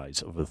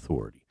exercise of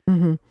authority.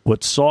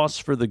 What's sauce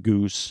for the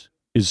goose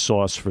is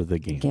sauce for the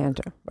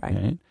gander. Right.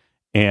 Okay?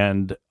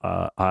 And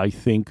I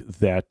think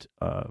that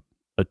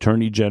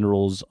attorney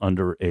generals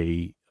under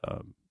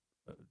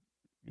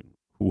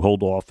who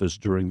hold office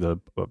during the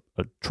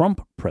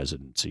Trump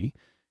presidency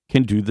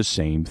can do the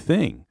same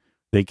thing.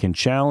 They can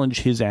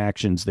challenge his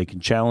actions. They can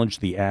challenge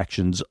the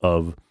actions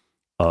of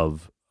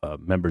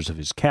members of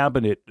his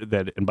cabinet.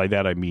 And by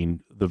that I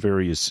mean the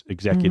various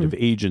executive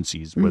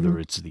agencies, whether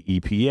it's the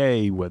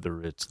EPA,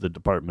 whether it's the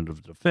Department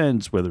of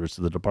Defense, whether it's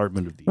the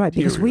Department of the Right,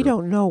 Interior. because we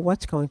don't know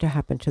what's going to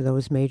happen to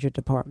those major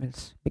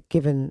departments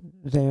given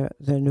their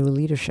new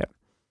leadership.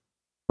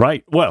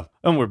 Right. Well,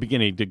 and we're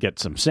beginning to get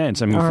some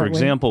sense. I mean, for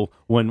example,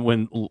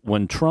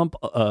 when Trump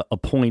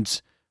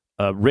appoints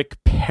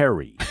Rick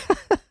Perry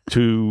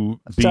to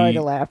be Sorry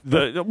to laugh.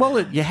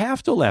 You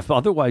have to laugh.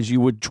 Otherwise,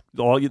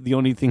 the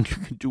only thing you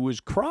can do is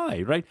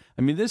cry, right?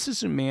 I mean, this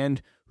is a man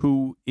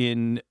who,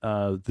 in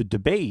the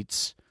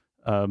debates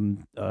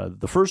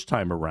the first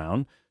time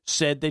around,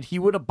 said that he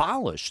would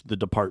abolish the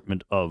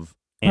Department of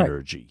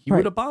Energy. He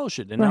would abolish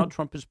it, and now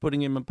Trump is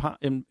putting him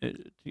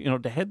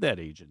to head that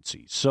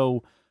agency.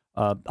 So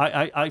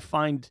I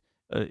find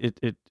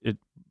it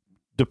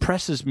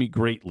depresses me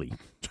greatly.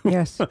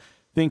 Yes.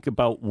 Think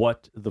about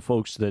what the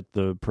folks that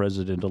the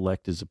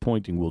president-elect is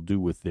appointing will do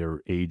with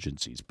their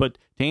agencies. But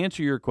to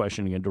answer your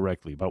question again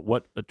directly about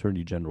what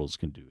attorney generals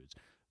can do, is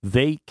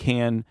they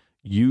can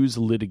use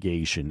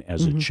litigation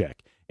as a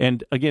check.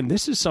 And again,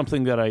 this is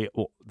something that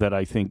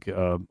I think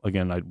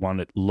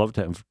I'd love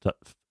to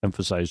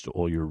emphasize to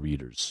all your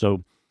readers.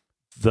 So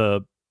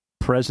the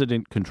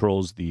president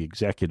controls the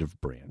executive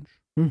branch.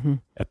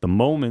 At the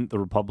moment, the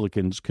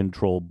Republicans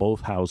control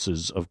both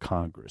houses of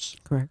Congress.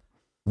 Correct.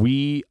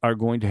 We are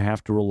going to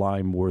have to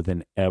rely more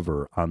than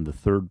ever on the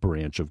third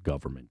branch of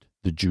government,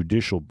 the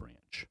judicial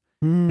branch,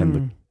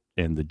 and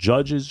the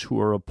judges who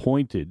are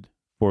appointed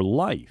for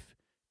life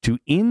to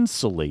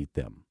insulate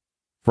them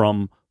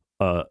from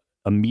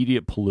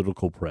immediate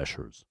political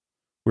pressures.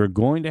 We're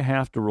going to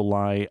have to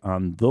rely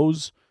on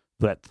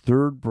that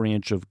third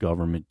branch of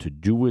government to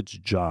do its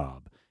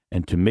job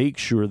and to make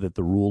sure that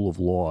the rule of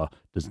law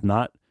does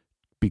not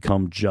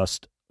become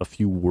just a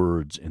few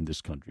words in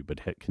this country, but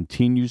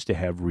continues to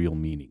have real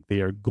meaning. They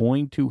are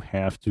going to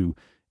have to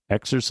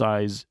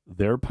exercise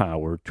their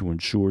power to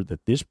ensure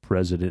that this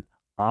president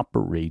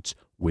operates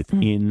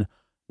within,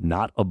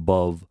 not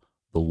above,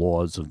 the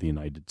laws of the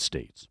United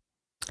States.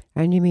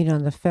 And you mean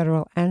on the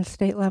federal and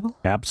state level?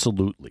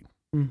 Absolutely.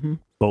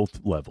 Both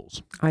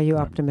levels. Are you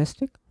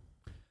optimistic?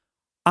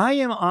 I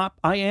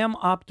am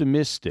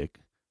optimistic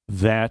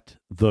that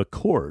the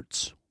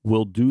courts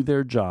will do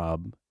their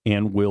job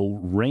and will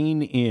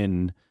rein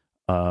in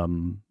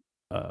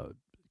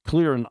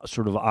clear and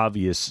sort of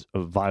obvious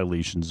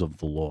violations of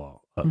the law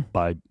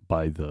by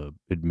the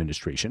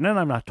administration. And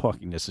I'm not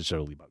talking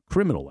necessarily about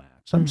criminal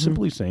acts. I'm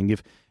simply saying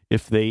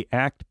if they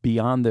act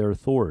beyond their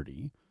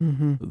authority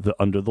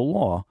under the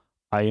law,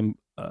 I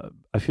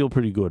feel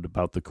pretty good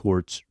about the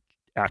courts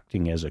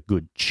acting as a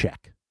good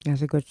check.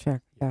 As a good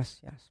check, yes.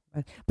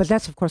 But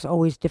that's, of course,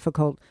 always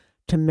difficult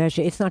to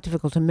measure. It's not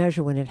difficult to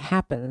measure when it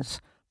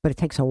happens, but it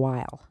takes a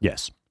while.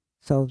 Yes.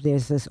 So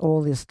there's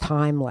all this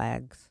time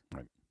lags,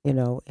 right, in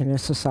a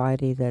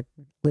society that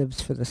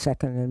lives for the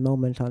second and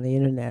moment on the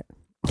internet.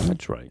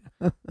 That's right.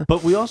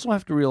 But we also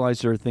have to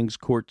realize there are things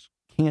courts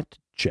can't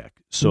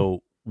check.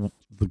 So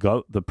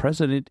the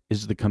president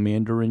is the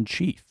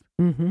commander-in-chief.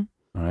 All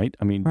right?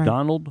 I mean,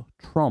 Donald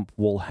Trump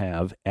will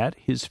have at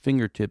his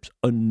fingertips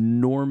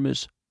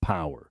enormous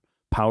power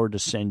to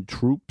send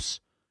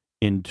troops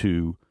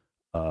into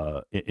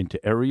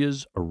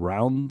areas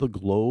around the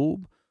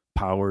globe,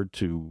 power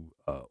to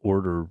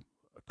order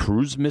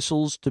cruise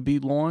missiles to be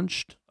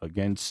launched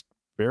against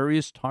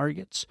various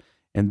targets.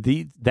 And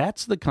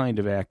that's the kind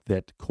of act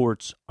that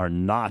courts are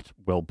not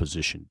well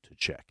positioned to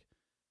check.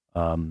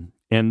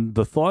 And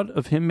the thought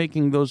of him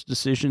making those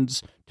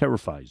decisions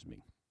terrifies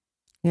me.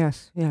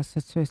 Yes,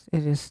 it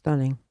is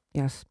stunning.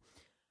 Yes,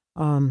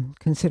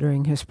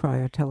 considering his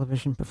prior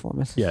television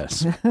performances.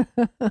 Yes,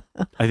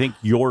 I think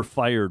 "you're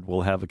fired"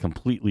 will have a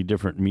completely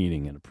different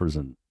meaning in a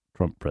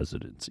Trump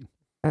presidency.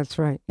 That's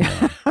right.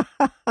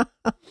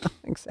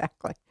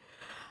 Exactly.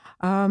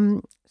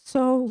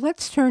 So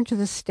let's turn to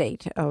the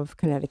state of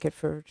Connecticut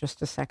for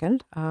just a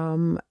second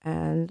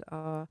and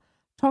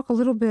talk a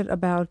little bit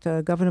about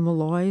Governor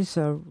Malloy's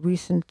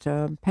recent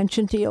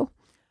pension deal.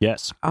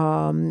 Yes.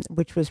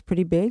 Which was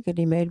pretty big that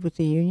he made with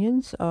the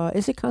unions.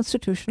 Is it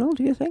constitutional,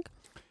 do you think?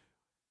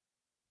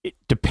 It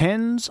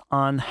depends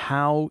on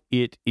how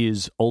it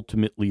is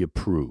ultimately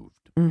approved.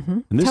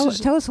 And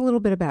tell us a little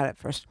bit about it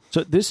first.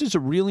 So this is a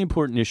really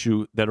important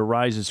issue that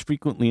arises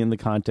frequently in the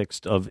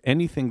context of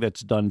anything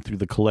that's done through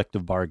the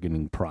collective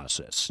bargaining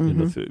process,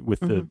 with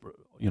the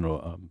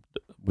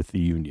with the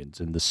unions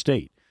in the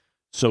state.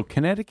 So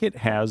Connecticut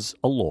has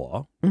a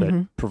law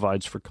that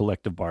provides for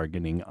collective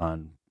bargaining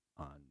on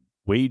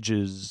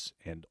wages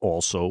and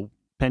also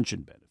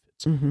pension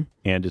benefits.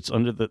 And it's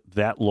under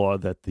that law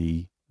that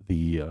the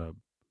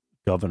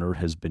governor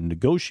has been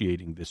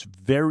negotiating this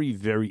very,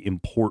 very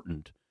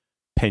important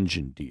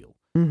pension deal.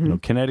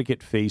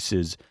 Connecticut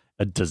faces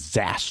a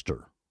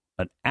disaster,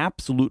 an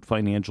absolute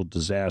financial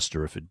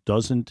disaster, if it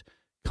doesn't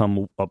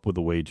come up with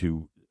a way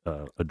to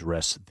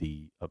address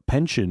the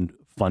pension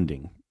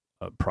funding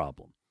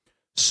problem.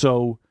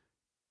 So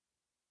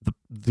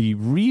the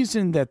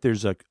reason that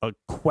there's a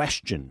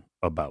question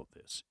about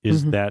this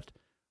is that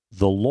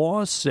the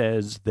law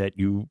says that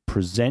you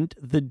present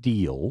the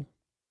deal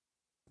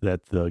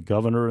that the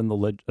governor and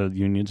the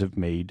unions have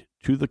made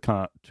to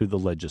the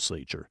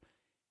legislature,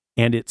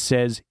 and it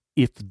says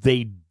if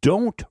they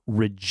don't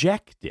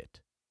reject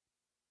it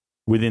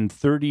within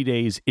 30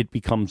 days, it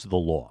becomes the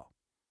law.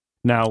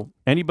 Now,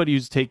 anybody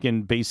who's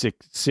taken basic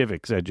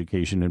civics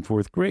education in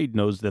fourth grade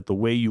knows that the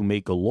way you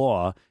make a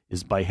law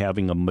is by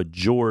having a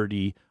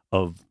majority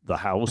of the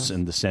House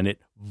and the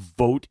Senate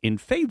vote in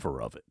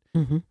favor of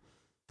it.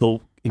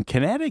 Though in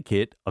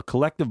Connecticut, a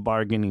collective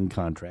bargaining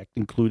contract,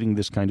 including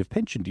this kind of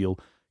pension deal,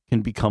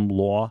 can become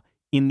law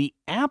in the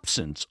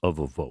absence of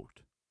a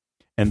vote.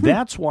 And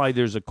that's why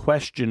there's a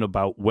question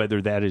about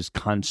whether that is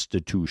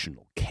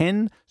constitutional.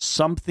 Can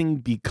something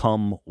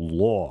become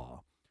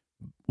law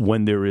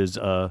when there is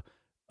a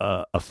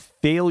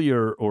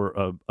failure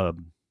or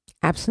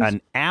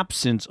an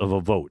absence of a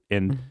vote?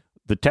 And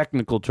the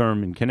technical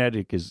term in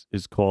Connecticut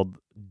is called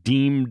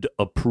deemed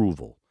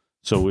approval.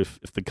 So if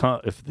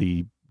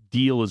the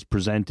deal is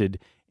presented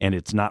and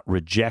it's not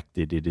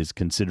rejected, it is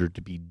considered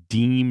to be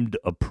deemed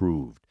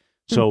approved.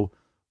 So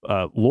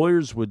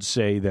lawyers would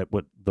say that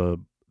what the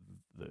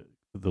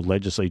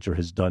legislature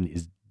has done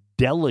is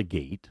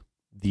delegate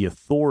the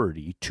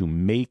authority to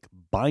make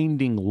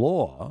binding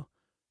law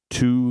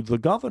to the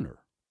governor.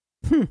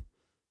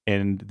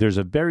 And there's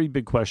a very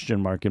big question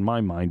mark in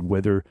my mind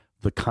whether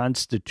the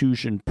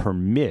Constitution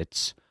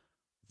permits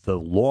the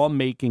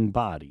lawmaking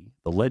body,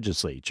 the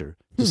legislature,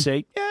 to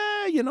say,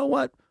 yeah, you know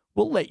what,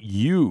 we'll let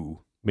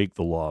you make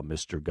the law,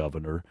 Mr.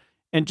 Governor,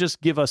 and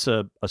just give us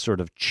a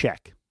sort of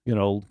check,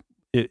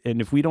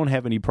 and if we don't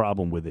have any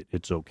problem with it,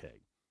 it's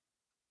okay.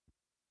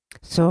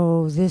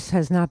 So this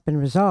has not been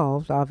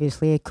resolved.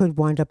 Obviously, it could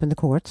wind up in the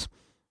courts.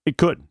 It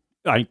could.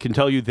 I can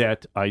tell you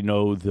that I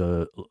know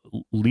the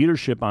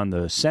leadership on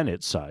the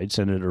Senate side,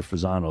 Senator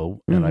Fasano,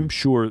 and I'm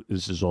sure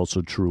this is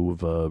also true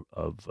of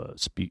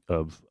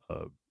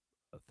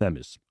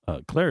Themis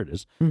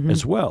Claridis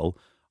as well,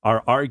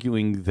 are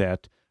arguing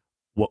that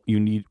what you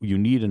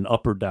need an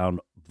up or down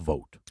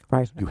vote.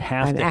 Right. You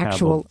have an to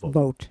actual have a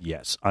vote.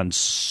 Yes, on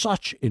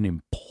such an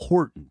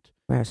important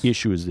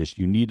issue as this,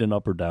 you need an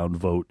up or down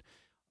vote.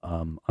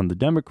 On the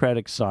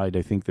Democratic side,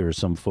 I think there are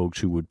some folks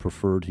who would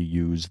prefer to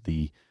use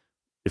the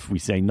if we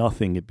say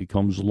nothing, it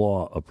becomes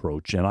law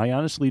approach. And I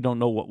honestly don't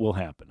know what will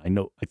happen.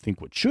 I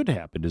think what should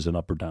happen is an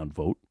up or down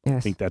vote. Yes. I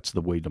think that's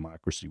the way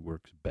democracy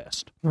works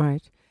best.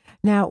 Right.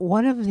 Now,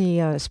 one of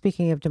the,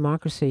 speaking of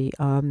democracy,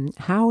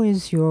 how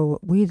is your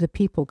We the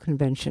People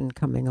convention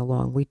coming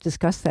along? We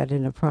discussed that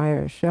in a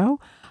prior show,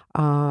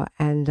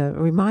 and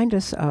remind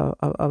us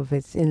of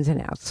its ins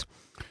and outs.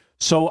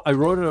 So I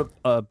wrote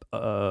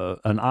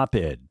an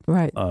op-ed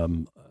right.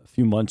 A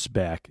few months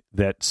back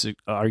that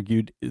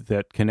argued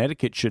that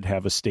Connecticut should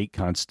have a state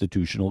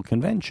constitutional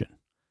convention,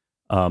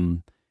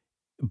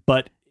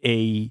 but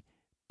a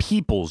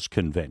people's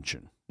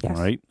convention, yes.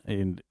 right?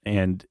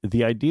 And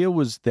the idea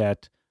was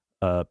that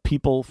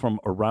people from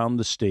around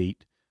the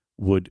state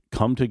would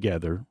come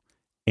together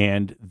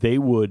and they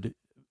would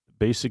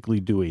basically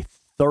do a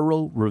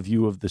thorough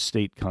review of the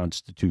state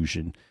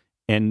constitution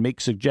and make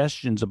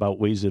suggestions about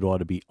ways it ought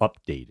to be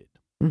updated.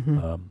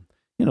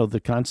 Mm-hmm. The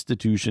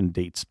Constitution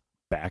dates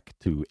back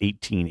to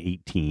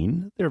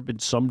 1818. There have been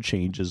some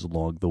changes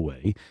along the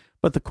way.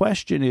 But the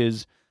question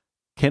is,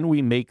 can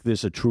we make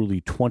this a truly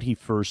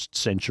 21st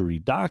century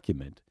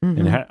document?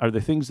 Mm-hmm. And are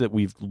there things that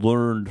we've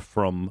learned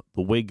from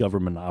the way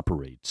government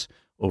operates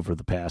over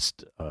the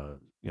past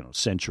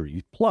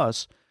century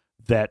plus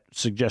that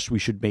suggest we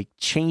should make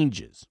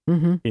changes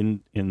mm-hmm.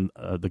 in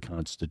the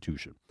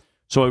Constitution?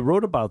 So I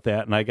wrote about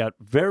that, and I got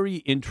very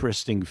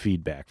interesting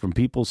feedback from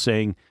people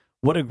saying,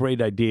 what a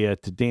great idea.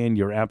 To Dan,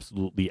 you're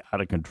absolutely out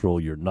of control.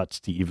 You're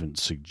nuts to even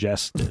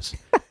suggest this.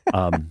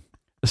 And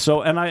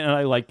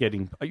I like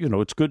getting,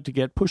 it's good to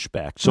get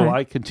pushback. So right.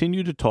 I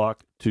continue to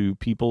talk to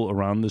people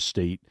around the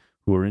state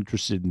who are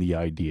interested in the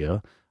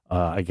idea.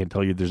 I can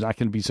tell you there's not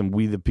going to be some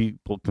We the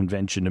People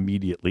convention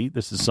immediately.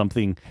 This is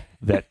something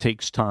that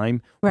takes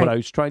time. Right. What I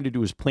was trying to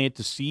do is plant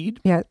a seed.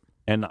 Yeah.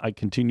 And I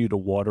continue to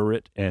water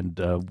it, and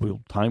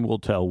time will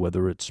tell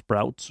whether it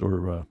sprouts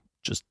or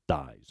just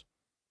dies.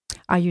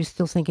 Are you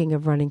still thinking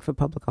of running for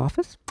public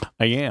office?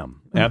 I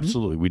am, mm-hmm.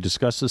 absolutely. We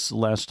discussed this the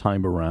last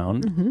time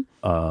around.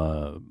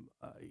 Mm-hmm.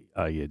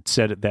 I had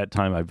said at that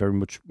time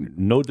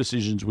no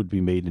decisions would be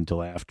made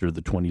until after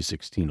the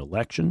 2016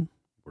 election.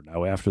 we're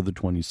now after the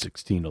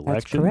 2016 election.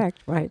 That's correct,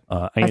 right.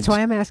 That's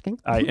why I'm asking.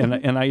 I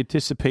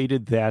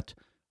anticipated that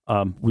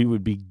we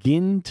would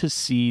begin to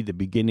see the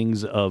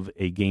beginnings of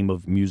a game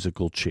of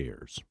musical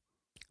chairs.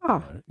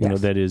 Oh,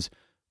 that is,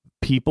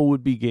 people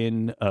would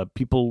begin,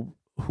 people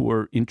who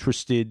are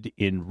interested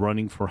in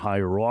running for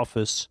higher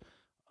office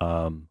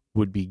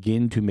would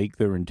begin to make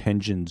their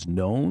intentions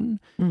known.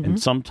 Mm-hmm. And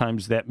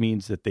sometimes that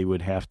means that they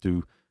would have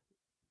to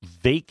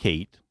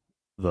vacate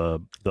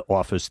the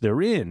office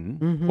they're in,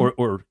 mm-hmm.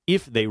 or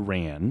if they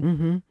ran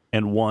mm-hmm.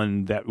 and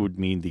won, that would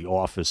mean the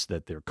office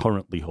that they're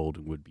currently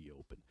holding would be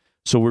open.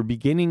 So we're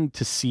beginning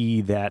to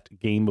see that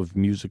game of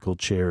musical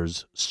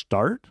chairs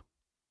start.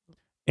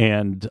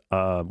 And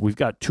we've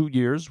got 2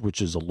 years,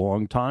 which is a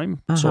long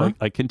time. Uh-huh. So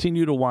I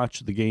continue to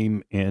watch the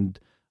game and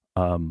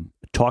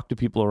talk to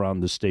people around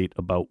the state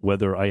about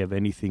whether I have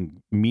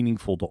anything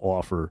meaningful to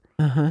offer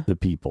uh-huh. the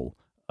people.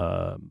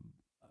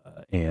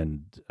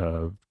 And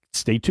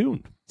stay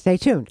tuned. Stay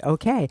tuned.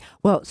 Okay.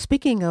 Well,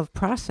 speaking of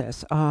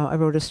process, I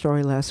wrote a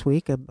story last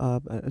week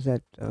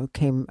that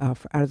came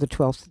out of the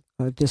 12th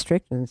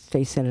District and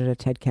State Senator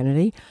Ted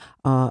Kennedy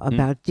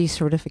about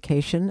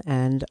decertification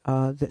and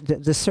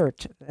the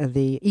cert,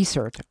 the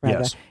e-cert, rather,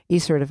 yes.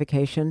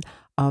 E-certification,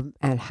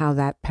 and how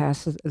that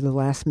passes, the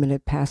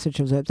last-minute passage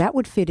of that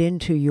would fit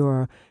into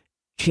your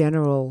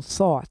general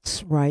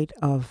thoughts, right,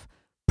 of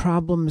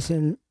problems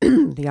in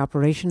the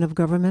operation of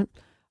government.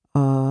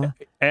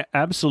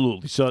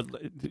 Absolutely. So,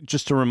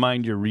 just to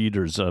remind your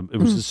readers,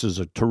 this is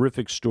a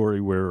terrific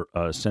story where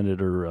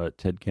Senator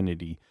Ted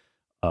Kennedy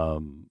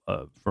from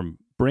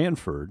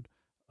Branford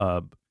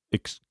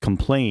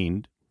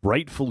complained,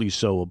 rightfully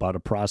so, about a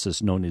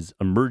process known as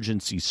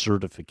emergency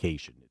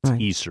certification. It's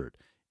right. E-cert.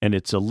 And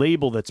it's a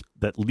label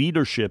that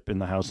leadership in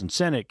the House and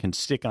Senate can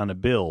stick on a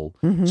bill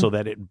mm-hmm. so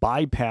that it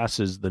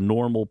bypasses the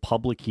normal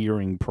public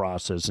hearing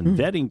process and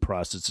vetting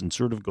process and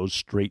sort of goes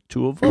straight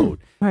to a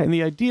vote. Right. And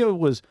the idea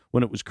was,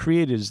 when it was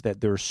created, is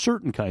that there are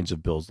certain kinds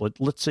of bills.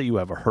 Let's say you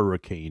have a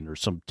hurricane or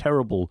some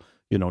terrible,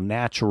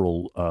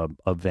 natural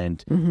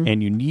event, mm-hmm.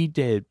 and you need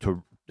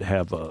to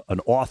have an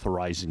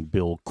authorizing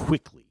bill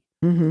quickly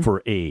mm-hmm.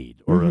 for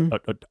aid, or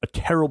mm-hmm. a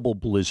terrible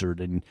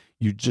blizzard, and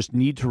you just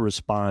need to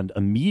respond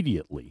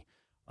immediately.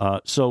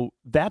 So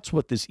that's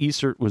what this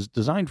e-cert was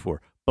designed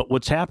for. But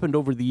what's happened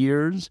over the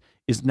years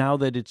is now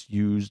that it's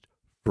used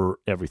for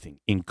everything,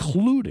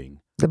 including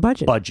the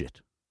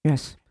budget.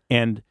 Yes.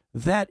 And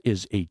that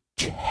is a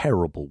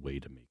terrible way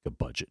to make a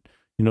budget.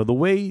 The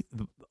way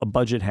a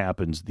budget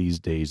happens these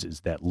days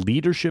is that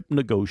leadership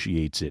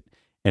negotiates it,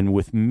 and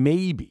with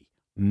maybe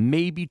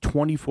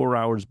 24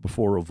 hours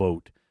before a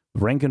vote,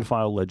 rank and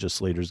file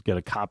legislators get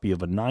a copy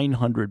of a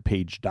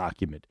 900-page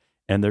document,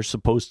 and they're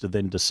supposed to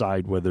then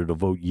decide whether to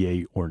vote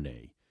yay or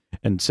nay.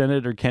 And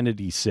Senator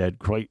Kennedy said,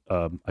 quite,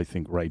 I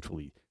think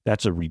rightfully,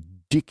 that's a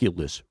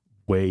ridiculous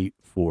way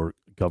for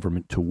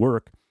government to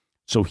work.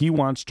 So he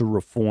wants to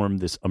reform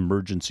this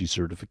emergency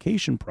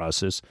certification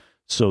process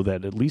so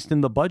that, at least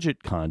in the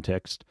budget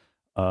context,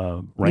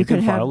 rank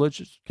and file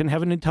legislators can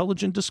have an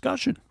intelligent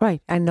discussion.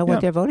 Right, and know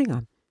what they're voting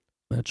on.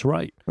 That's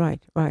right. Right.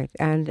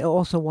 And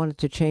also wanted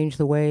to change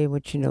the way in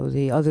which,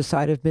 the other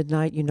side of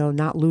midnight,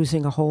 not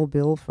losing a whole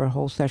bill for a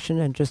whole session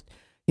and just,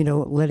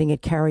 letting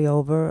it carry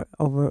over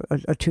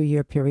a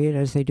 2-year period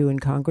as they do in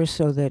Congress,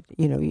 so that,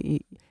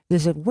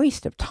 there's a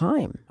waste of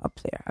time up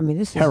there. I mean,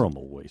 this is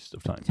terrible waste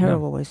of time.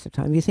 Terrible waste of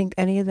time. You think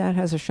any of that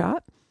has a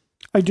shot?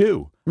 I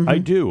do. Mm-hmm. I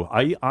do.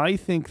 I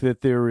think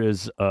that there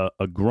is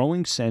a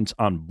growing sense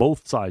on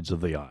both sides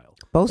of the aisle.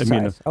 Both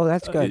sides.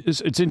 That's good.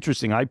 It's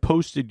interesting. I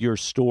posted your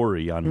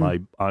story on my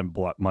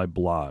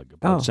blog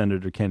about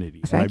Senator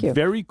Kennedy. Thank you. I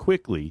very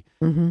quickly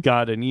mm-hmm.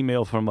 got an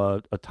email from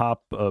a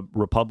top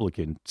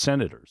Republican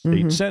senator, state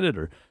mm-hmm.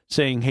 senator,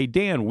 saying, "Hey,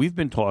 Dan, we've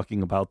been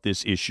talking about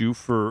this issue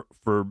for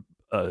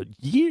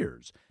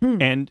years."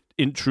 And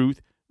in truth,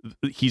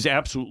 he's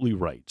absolutely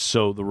right.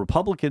 So the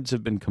Republicans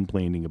have been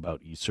complaining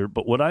about e-cert,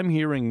 but what I'm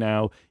hearing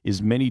now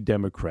is many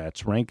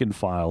Democrats, rank and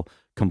file,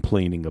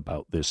 complaining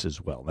about this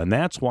as well. And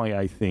that's why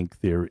I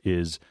think there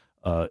is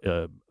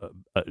a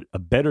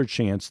better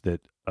chance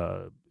that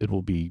it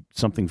will be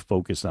something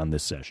focused on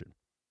this session.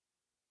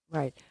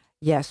 Right.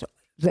 Yes.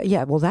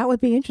 Well, that would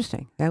be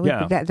interesting. That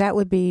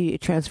would be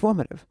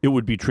transformative. It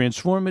would be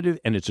transformative,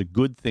 and it's a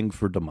good thing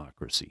for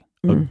democracy.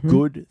 Mm-hmm. A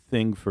good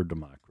thing for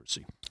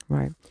democracy.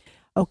 Right.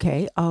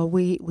 Okay.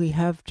 We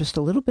have just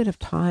a little bit of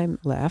time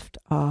left,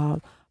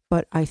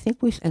 but I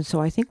think we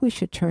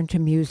should turn to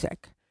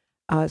music.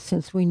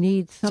 Since we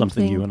need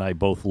something you and I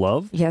both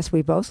love. Yes,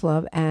 we both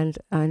love, and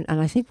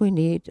I think we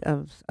need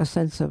a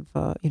sense of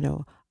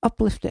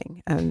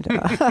uplifting, and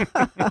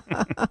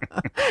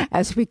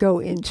as we go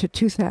into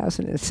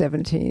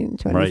 2017.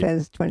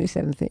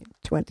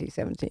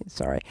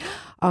 Sorry.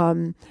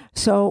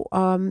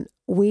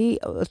 We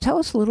tell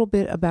us a little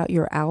bit about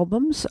your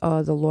albums.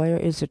 The Lawyer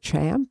is a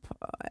Champ,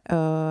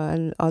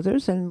 and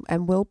others,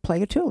 and we'll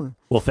play a tune.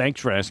 Well,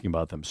 thanks for asking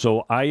about them.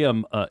 So I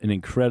am an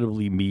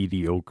incredibly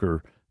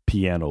mediocre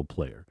piano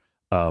player,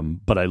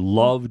 but I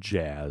love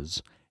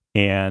jazz,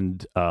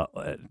 And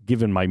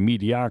given my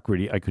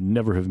mediocrity, I could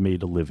never have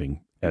made a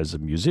living as a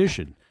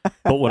musician.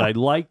 But what I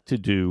like to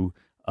do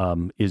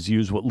is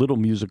use what little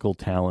musical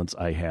talents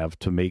I have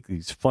to make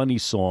these funny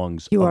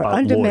songs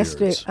about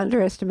lawyers.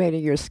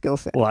 Underestimating your skill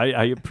set. Well,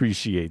 I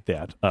appreciate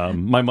that.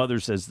 My mother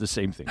says the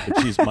same thing,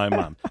 but she's my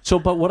mom.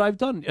 But what I've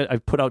done,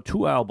 I've put out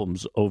 2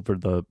 albums over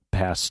the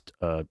past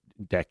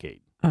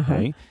decade,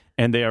 okay?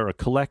 And they are a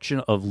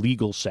collection of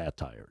legal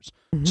satires.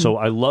 So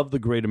I love the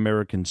Great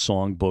American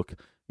Songbook,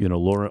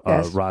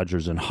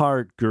 Rodgers and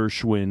Hart,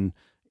 Gershwin,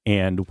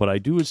 and what I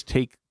do is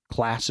take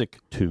classic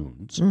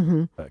tunes,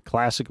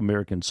 classic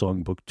American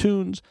songbook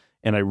tunes,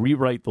 and I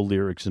rewrite the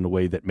lyrics in a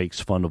way that makes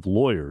fun of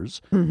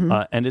lawyers.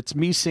 And it's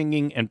me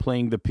singing and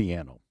playing the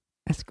piano.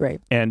 That's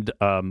great. And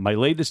my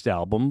latest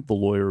album, The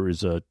Lawyer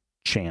is a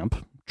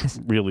Champ,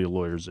 really a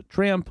lawyer's a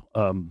tramp,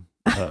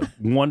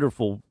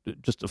 wonderful,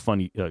 just a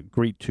funny,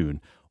 great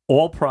tune.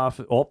 All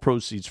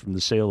proceeds from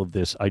the sale of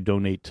this, I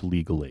donate to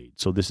legal aid.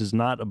 So this is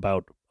not a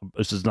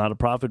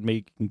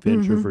profit-making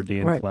venture for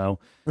Dan Clow.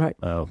 Right.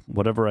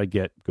 Whatever I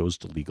get goes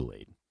to legal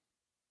aid.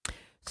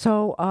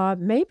 So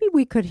maybe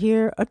we could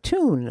hear a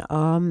tune.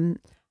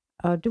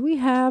 Do we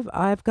have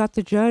I've Got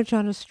the Judge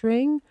on a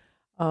String,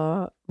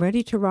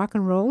 ready to rock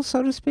and roll,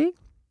 so to speak?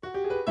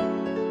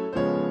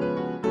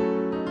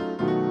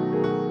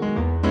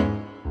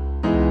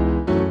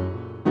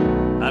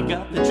 I've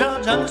got the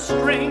judge on a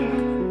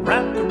string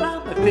wrapped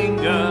around my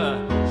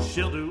finger.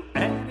 She'll do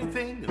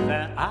anything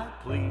that I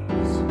please.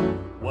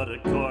 What a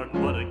court,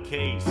 what a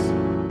case,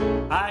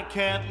 I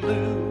can't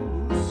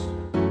lose.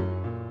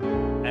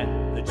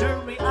 And the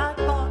jury I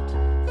bought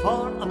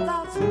for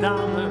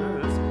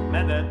 $1,000,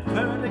 man, that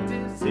verdict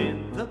is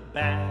in the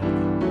bag.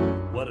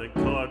 What a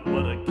court,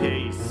 what a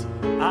case,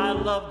 I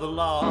love the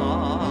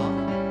law.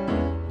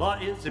 Law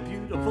is a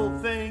beautiful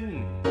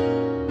thing,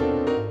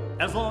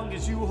 as long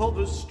as you hold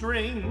the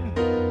string.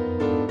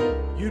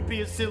 You'd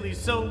be a silly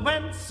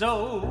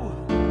so-and-so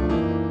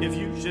if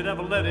you should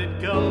ever let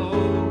it go.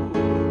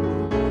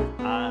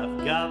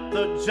 I've got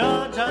the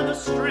judge on a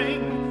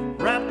string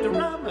wrapped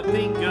around my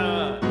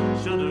finger.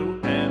 She'll do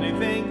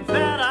anything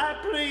that I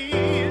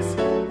please.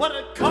 What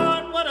a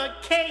court, what a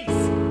case,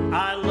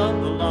 I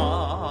love the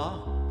law.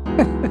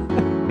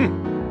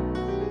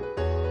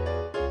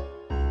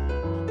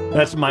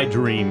 That's my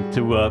dream,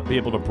 to be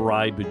able to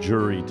bribe a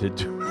jury to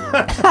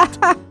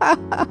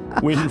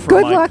win for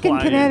Good my luck clients. in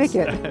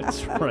Connecticut.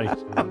 That's right.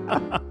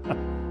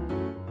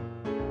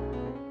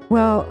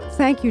 Well,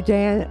 thank you,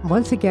 Dan,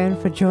 once again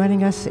for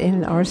joining us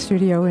in our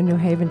studio in New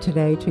Haven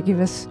today to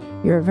give us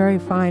your very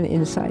fine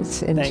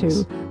insights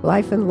into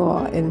life and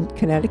law in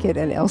Connecticut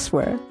and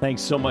elsewhere.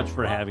 Thanks so much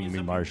for having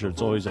me, Marcia.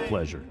 It's always a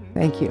pleasure.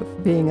 Thank you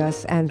for being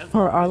us. And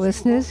for our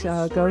listeners,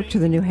 go to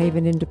the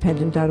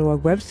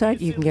newhavenindependent.org website.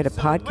 You can get a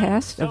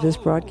podcast of this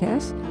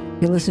broadcast.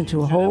 You listen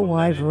to a whole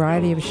wide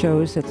variety of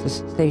shows that the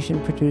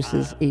station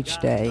produces each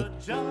day.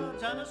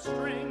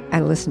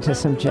 And listen to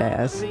some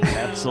jazz.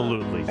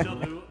 Absolutely.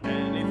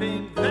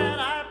 That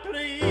I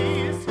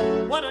please.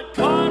 What a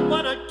card,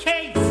 what a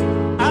case,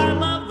 I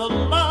love the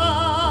law.